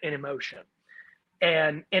ultimate in emotion,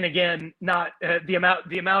 and again, not the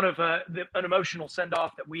amount of an emotional send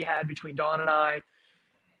off that we had between Dawn and I.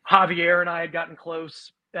 Javier and I had gotten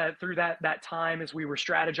close through that time as we were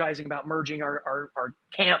strategizing about merging our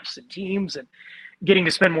camps and teams and getting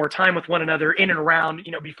to spend more time with one another in and around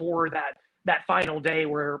before that final day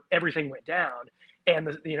where everything went down, and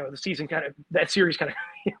the season that series kind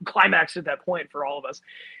of climaxed at that point for all of us.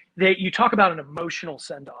 That you talk about an emotional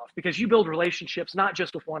send-off, because you build relationships not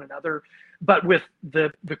just with one another, but with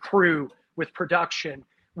the crew, with production,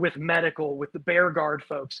 with medical, with the Bear Guard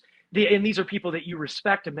folks. And these are people that you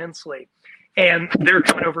respect immensely, and they're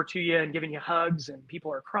coming over to you and giving you hugs, and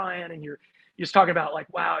people are crying, and you're just talking about,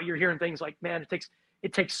 like, wow, you're hearing things like, man,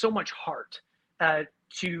 it takes so much heart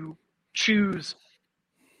to choose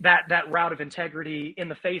that route of integrity in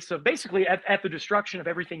the face of basically at the destruction of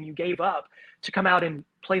everything you gave up to come out and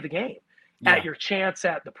play the game. At your chance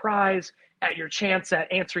at the prize, at your chance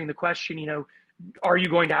at answering the question, are you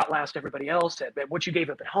going to outlast everybody else? At what you gave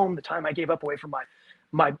up at home, the time I gave up away from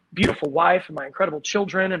my beautiful wife and my incredible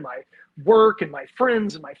children and my work and my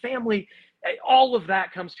friends and my family. All of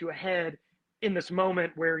that comes to a head in this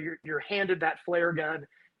moment where you're handed that flare gun.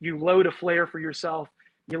 You load a flare for yourself.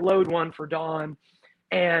 You load one for Dawn.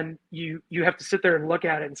 And you have to sit there and look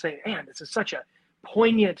at it and say, man, this is such a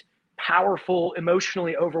poignant, powerful,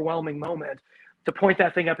 emotionally overwhelming moment to point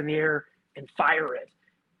that thing up in the air and fire it.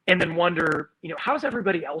 And then wonder, how's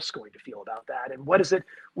everybody else going to feel about that? And what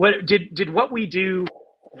did what we do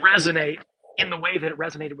resonate in the way that it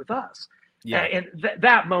resonated with us? Yeah. And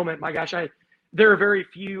that moment, my gosh, there are very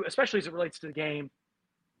few, especially as it relates to the game.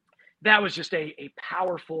 That was just a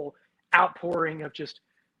powerful outpouring of just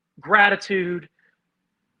gratitude,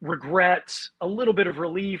 regret, a little bit of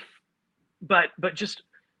relief, but just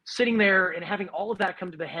sitting there and having all of that come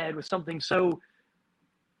to the head with something so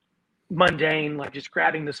mundane, like just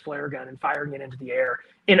grabbing this flare gun and firing it into the air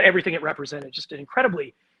and everything it represented. Just an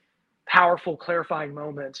incredibly powerful, clarifying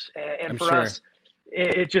moment. And for us,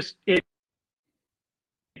 it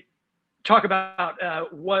talk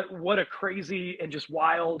about what a crazy and just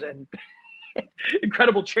wild and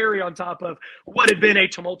incredible cherry on top of what had been a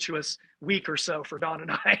tumultuous week or so for Don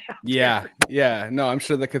and I. Yeah. No, I'm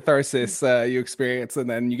sure the catharsis you experience, and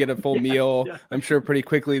then you get a full meal, I'm sure pretty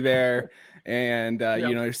quickly there. And,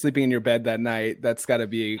 you're sleeping in your bed that night. That's gotta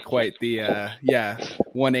be quite the,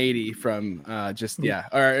 180 from or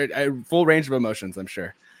a full range of emotions, I'm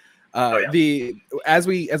sure. As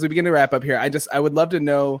we begin to wrap up here, I would love to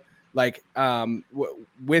know, like,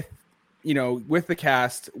 with the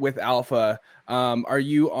cast, with Alpha, are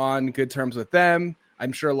you on good terms with them?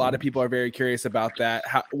 I'm sure a lot of people are very curious about that.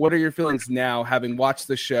 What are your feelings now, having watched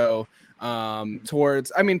the show,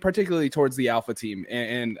 particularly towards the Alpha team,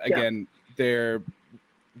 and again, their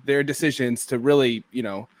decisions to really,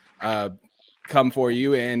 come for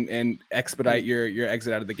you and expedite your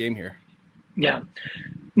exit out of the game here? Yeah,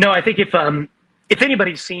 no, I think if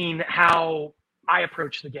anybody's seen how I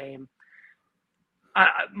approach the game,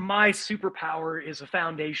 my superpower is a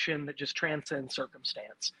foundation that just transcends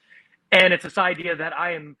circumstance. And it's this idea that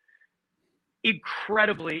I am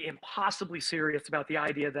incredibly, impossibly serious about the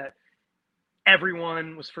idea that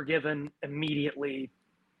everyone was forgiven immediately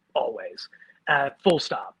always, full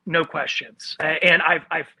stop, no questions. And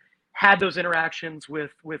I've had those interactions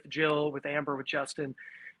with Jill, with Amber, with Justin,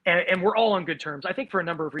 and we're all on good terms. I think for a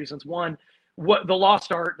number of reasons. One, what the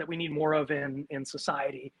lost art that we need more of in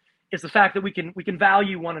society is the fact that we can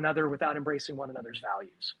value one another without embracing one another's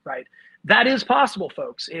values. Right? That is possible,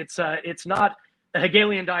 folks. It's not a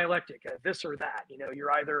Hegelian dialectic, this or that.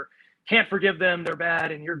 You're either can't forgive them, they're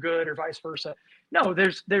bad, and you're good, or vice versa. No,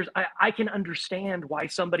 I can understand why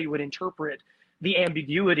somebody would interpret the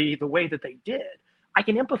ambiguity the way that they did. I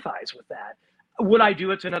can empathize with that. Would I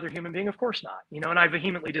do it to another human being? Of course not. And I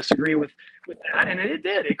vehemently disagree with that. And it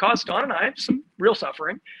did. It caused Dawn and I some real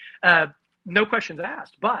suffering. No questions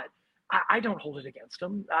asked. But I don't hold it against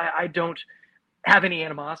them. I don't have any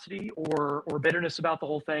animosity or bitterness about the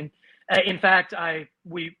whole thing. In fact,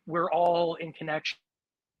 we're all in connection.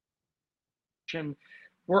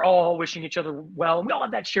 We're all wishing each other well. And we all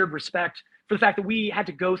have that shared respect for the fact that we had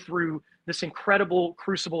to go through this incredible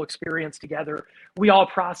crucible experience together. We all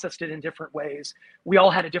processed it in different ways. We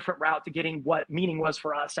all had a different route to getting what meaning was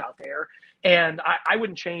for us out there. And I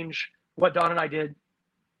wouldn't change what Dawn and I did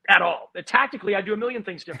at all. Tactically, I do a million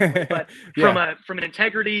things differently, but yeah. from an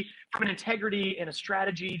integrity and a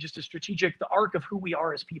strategy, just a strategic, the arc of who we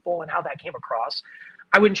are as people and how that came across,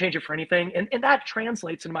 I wouldn't change it for anything. And that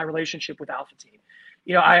translates in my relationship with Alpha Team.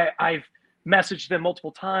 I've messaged them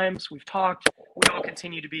multiple times. We've talked. We all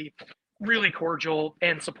continue to be really cordial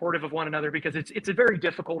and supportive of one another because it's a very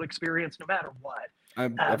difficult experience no matter what.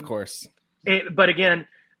 Of course. But again,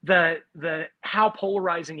 the how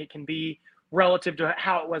polarizing it can be relative to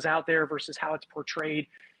how it was out there versus how it's portrayed,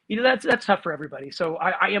 that's tough for everybody. So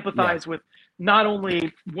I empathize with not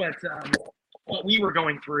only what we were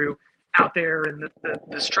going through out there and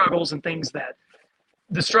the struggles and things that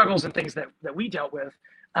we dealt with.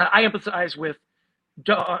 I empathize with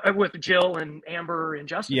Jill and Amber and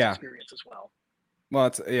Justin's experience as well. Well,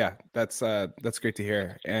 that's great to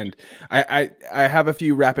hear. And I have a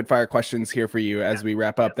few rapid fire questions here for you as we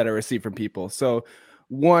wrap up that I received from people. So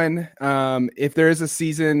one, if there is a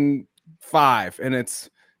season 5 and it's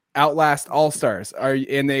Outlast All-Stars,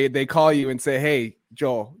 and they call you and say, "Hey,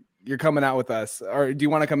 Joel, you're coming out with us, or do you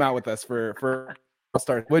want to come out with us for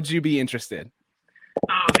All-Stars?" Would you be interested?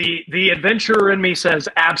 The adventurer in me says,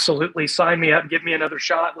 absolutely, sign me up, give me another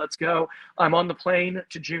shot, let's go. I'm on the plane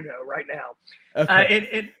to Juneau right now.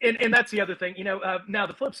 Okay. And that's the other thing. Now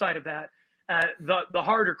the flip side of that, the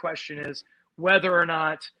harder question is whether or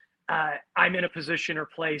not I'm in a position or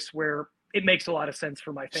place where it makes a lot of sense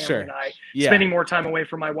for my family and I spending more time away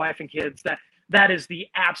from my wife and kids. That is the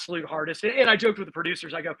absolute hardest. And I joked with the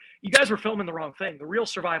producers. I go, you guys were filming the wrong thing. The real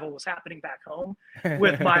survival was happening back home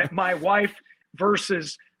with my wife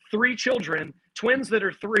versus 3 children, twins that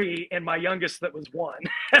are 3, and my youngest that was 1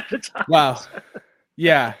 at the time. Wow.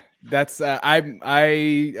 Yeah. That's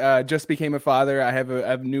I just became a father. I have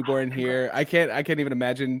a newborn here. I can't even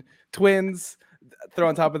imagine twins. Throw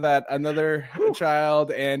on top of that another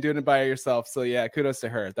child and doing it by yourself. So yeah, kudos to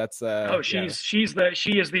her. That's she is the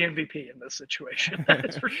MVP in this situation.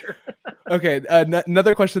 That's for sure. Okay,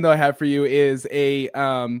 another question though I have for you is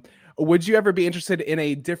would you ever be interested in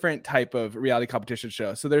a different type of reality competition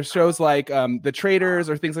show? So there's shows like The Traders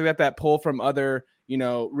or things like that pull from other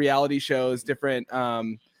reality shows, different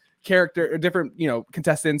character or different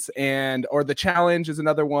contestants, or The Challenge is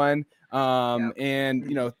another one. And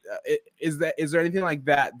is there anything like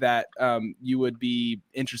that you would be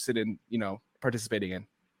interested in participating in?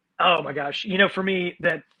 Oh my gosh, for me,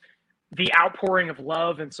 that the outpouring of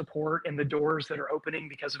love and support and the doors that are opening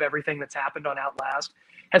because of everything that's happened on Outlast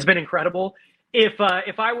has been incredible. If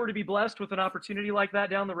I were to be blessed with an opportunity like that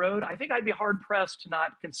down the road, I think I'd be hard pressed to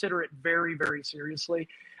not consider it very, very seriously,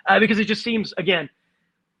 because it just seems, again,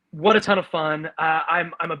 what a ton of fun.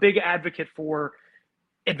 I'm a big advocate for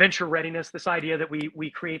adventure readiness, this idea that we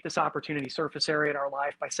create this opportunity surface area in our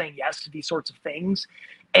life by saying yes to these sorts of things.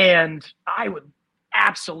 And I would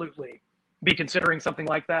absolutely be considering something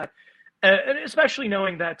like that, and especially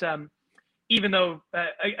knowing that even though,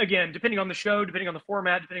 again, depending on the show, depending on the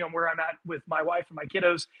format, depending on where I'm at with my wife and my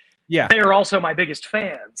kiddos, they are also my biggest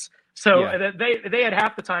fans. So they had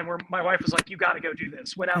half the time where my wife was like, "You got to go do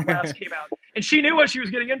this." When Outlast came out, and she knew what she was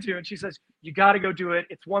getting into, and she says, "You got to go do it.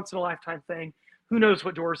 It's once in a lifetime thing. Who knows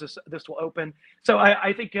what doors this will open?" So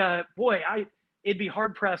I think, it'd be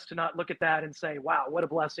hard pressed to not look at that and say, "Wow, what a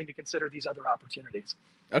blessing to consider these other opportunities."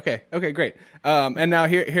 Okay, great. And now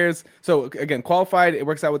here's so again, qualified. It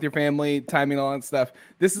works out with your family, timing, all that stuff.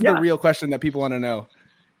 This is the real question that people want to know.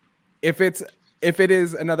 If it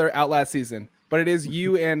is another Outlast season, but it is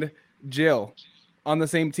you and Jill, on the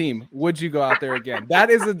same team, would you go out there again? That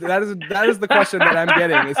is the question that I'm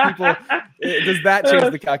getting. Is people, does that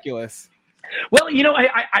change the calculus? Well,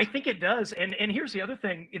 I think it does. And here's the other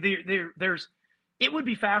thing. It would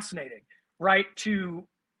be fascinating, right?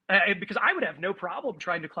 Because I would have no problem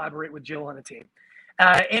trying to collaborate with Jill on a team.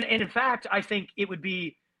 And in fact, I think it would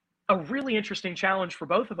be a really interesting challenge for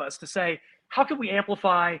both of us to say, how can we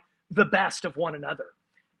amplify the best of one another?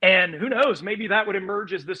 And who knows, maybe that would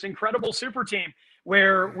emerge as this incredible super team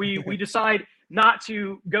where we decide not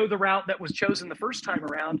to go the route that was chosen the first time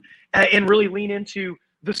around and really lean into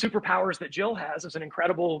the superpowers that Jill has as an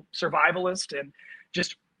incredible survivalist and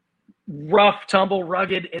just rough, tumble,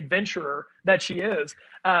 rugged adventurer that she is.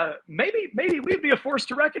 Maybe we'd be a force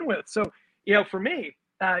to reckon with. So, for me,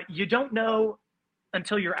 you don't know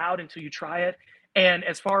until you're out, until you try it. And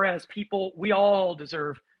as far as people, we all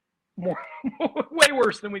deserve more, way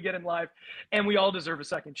worse than we get in life, and we all deserve a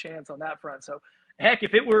second chance on that front. So, heck,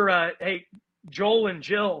 if it were, hey, Joel and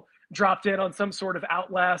Jill dropped in on some sort of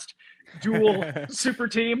Outlast dual super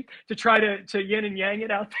team to try to yin and yang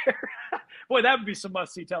it out there. Boy, that would be some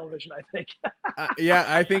must-see television, I think. Yeah,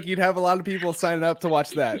 I think you'd have a lot of people signing up to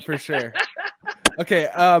watch that for sure. Okay,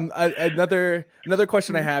 another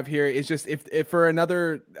question I have here is just if for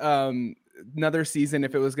another season,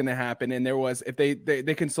 if it was going to happen, and there was, if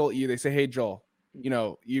they consult you, they say, hey Joel,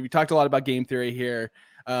 you talked a lot about game theory here.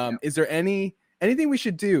 Is there anything we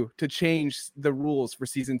should do to change the rules for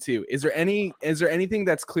season 2? Is there anything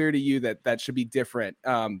that's clear to you that should be different,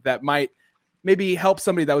 that might maybe help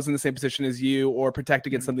somebody that was in the same position as you, or protect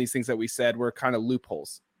against some of these things that we said were kind of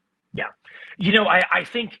loopholes? Yeah. I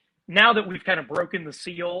think now that we've kind of broken the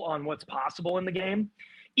seal on what's possible in the game,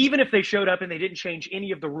 even if they showed up and they didn't change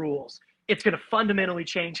any of the rules, it's going to fundamentally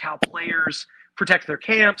change how players protect their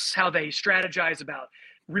camps, how they strategize about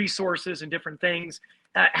resources and different things,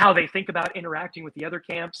 how they think about interacting with the other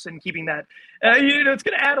camps and keeping that, it's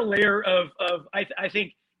going to add a layer of I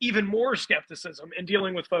think, even more skepticism in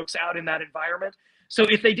dealing with folks out in that environment. So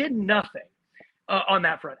if they did nothing on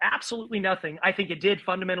that front, absolutely nothing, I think it did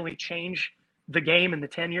fundamentally change the game and the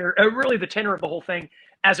tenure, really the tenor of the whole thing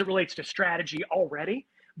as it relates to strategy already.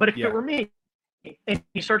 But if it were me, and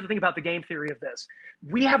you start to think about the game theory of this,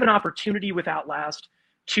 we have an opportunity with Outlast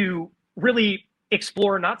to really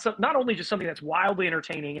explore not only just something that's wildly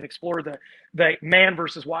entertaining and explore the man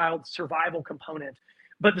versus wild survival component,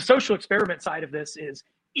 but the social experiment side of this is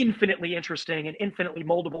infinitely interesting and infinitely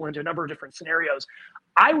moldable into a number of different scenarios.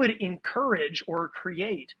 I would encourage or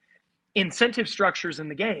create incentive structures in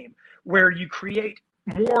the game where you create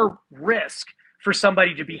more risk for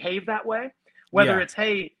somebody to behave that way. Whether it's,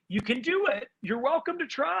 hey, you can do it, you're welcome to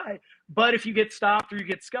try, but if you get stopped or you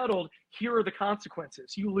get scuttled, here are the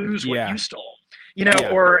consequences. You lose what you stole,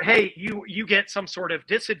 or hey, you get some sort of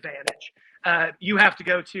disadvantage. You have to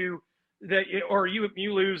go to or you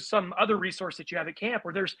lose some other resource that you have at camp,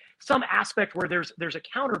 or there's some aspect where there's a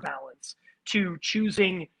counterbalance to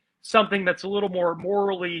choosing something that's a little more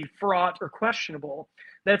morally fraught or questionable.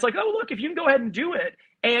 That's like, oh, look, if you can go ahead and do it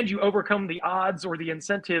and you overcome the odds or the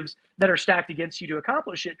incentives that are stacked against you to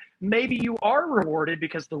accomplish it, maybe you are rewarded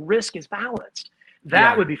because the risk is balanced.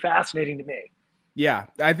 That would be fascinating to me. Yeah,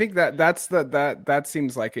 I think that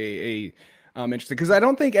seems like a interesting, because I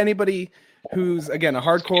don't think anybody who's, again, a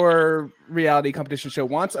hardcore reality competition show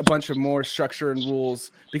wants a bunch of more structure and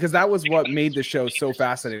rules, because that was what made the show so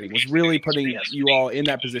fascinating, was really putting you all in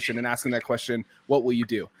that position and asking that question, what will you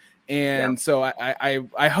do? And so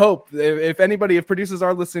I hope if producers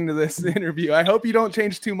are listening to this interview, I hope you don't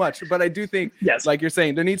change too much. But I do think, like you're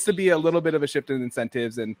saying, there needs to be a little bit of a shift in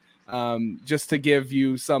incentives, and just to give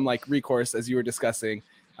you some like recourse, as you were discussing.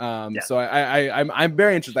 So I'm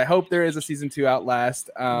very interested. I hope there is a season 2 Outlast.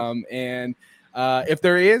 And if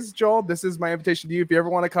there is, Joel, this is my invitation to you. If you ever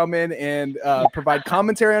want to come in and provide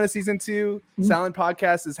commentary on a season 2, Silent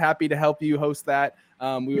Podcast is happy to help you host that.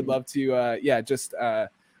 We would love to,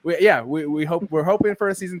 we're hoping for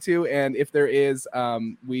a season 2, and if there is,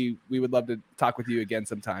 we would love to talk with you again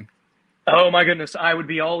sometime. Oh my goodness, I would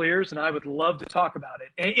be all ears, and I would love to talk about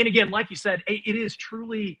it. And again, like you said, it is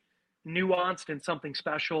truly nuanced and something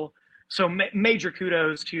special. So major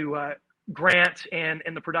kudos to Grant and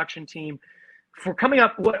the production team for coming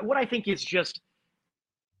up what I think is just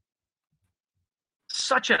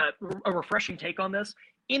such a refreshing take on this.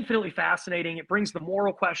 Infinitely fascinating. It brings the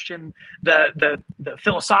moral question, the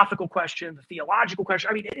philosophical question, the theological question.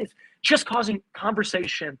 I mean, it is just causing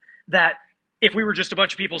conversation that if we were just a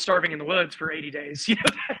bunch of people starving in the woods for 80 days,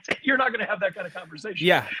 you're not going to have that kind of conversation.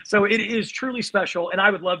 Yeah. So it is truly special, and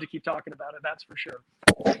I would love to keep talking about it. That's for sure.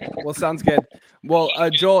 Well, sounds good. Well,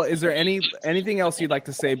 Joel, is there anything else you'd like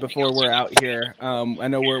to say before we're out here? I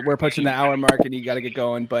know we're pushing the hour mark and you got to get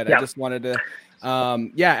going, but I just wanted to,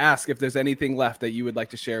 ask if there's anything left that you would like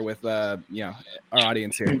to share with, our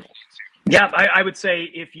audience here. Yeah, I would say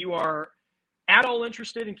if you are at all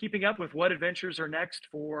interested in keeping up with what adventures are next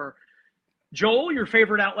for Joel, your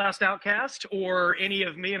favorite Outlast outcast, or any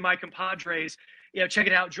of me and my compadres, check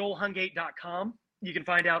it out, joelhungate.com. You can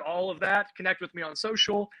find out all of that. Connect with me on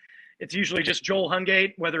social. It's usually just Joel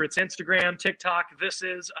Hungate, whether it's Instagram, TikTok. This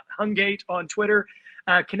is Hungate on Twitter.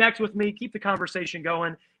 Connect with me. Keep the conversation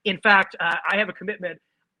going. In fact, I have a commitment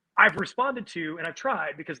I've responded to, and I've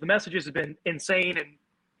tried because the messages have been insane, and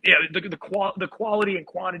the quality and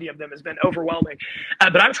quantity of them has been overwhelming.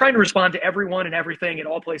 But I'm trying to respond to everyone and everything at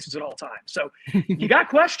all places at all times. So you got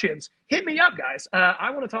questions, hit me up, guys. I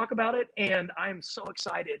want to talk about it, and I'm so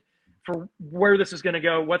excited for where this is going to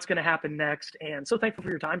go, what's going to happen next. And so thankful for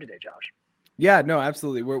your time today, Josh. Yeah, no,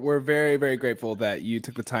 absolutely. We're very, very grateful that you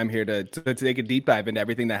took the time here to take a deep dive into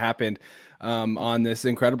everything that happened on this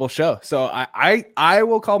incredible show. So I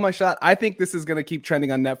will call my shot. I think this is going to keep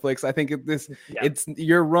trending on Netflix. I think it's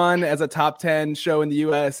your run as a top 10 show in the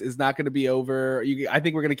US is not going to be over. I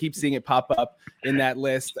think we're going to keep seeing it pop up in that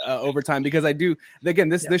list over time, because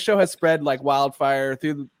this show has spread like wildfire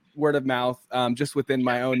through word of mouth, just within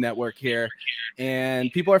my own network here,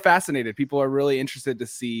 and people are fascinated. People are really interested to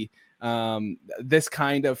see this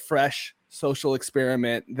kind of fresh social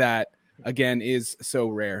experiment that, again, is so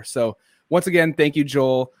rare. So once again, thank you,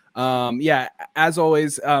 Joel. As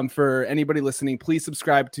always, for anybody listening, please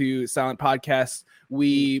subscribe to Silent Podcasts.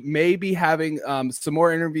 We may be having some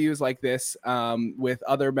more interviews like this with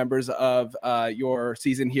other members of your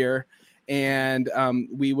season here. And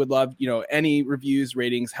we would love, any reviews,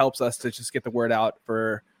 ratings helps us to just get the word out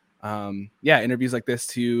for interviews like this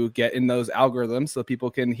to get in those algorithms so people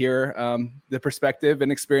can hear the perspective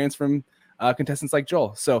and experience from contestants like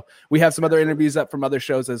Joel. So we have some other interviews up from other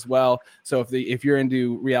shows as well. So if you're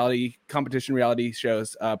into competition reality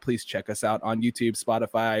shows, please check us out on YouTube,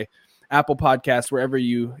 Spotify, Apple Podcasts, wherever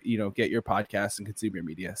you get your podcasts and consume your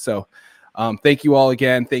media. So thank you all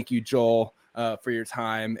again. Thank you, Joel, for your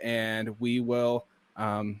time, and we will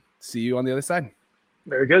see you on the other side.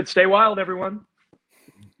 Very good. Stay wild, everyone.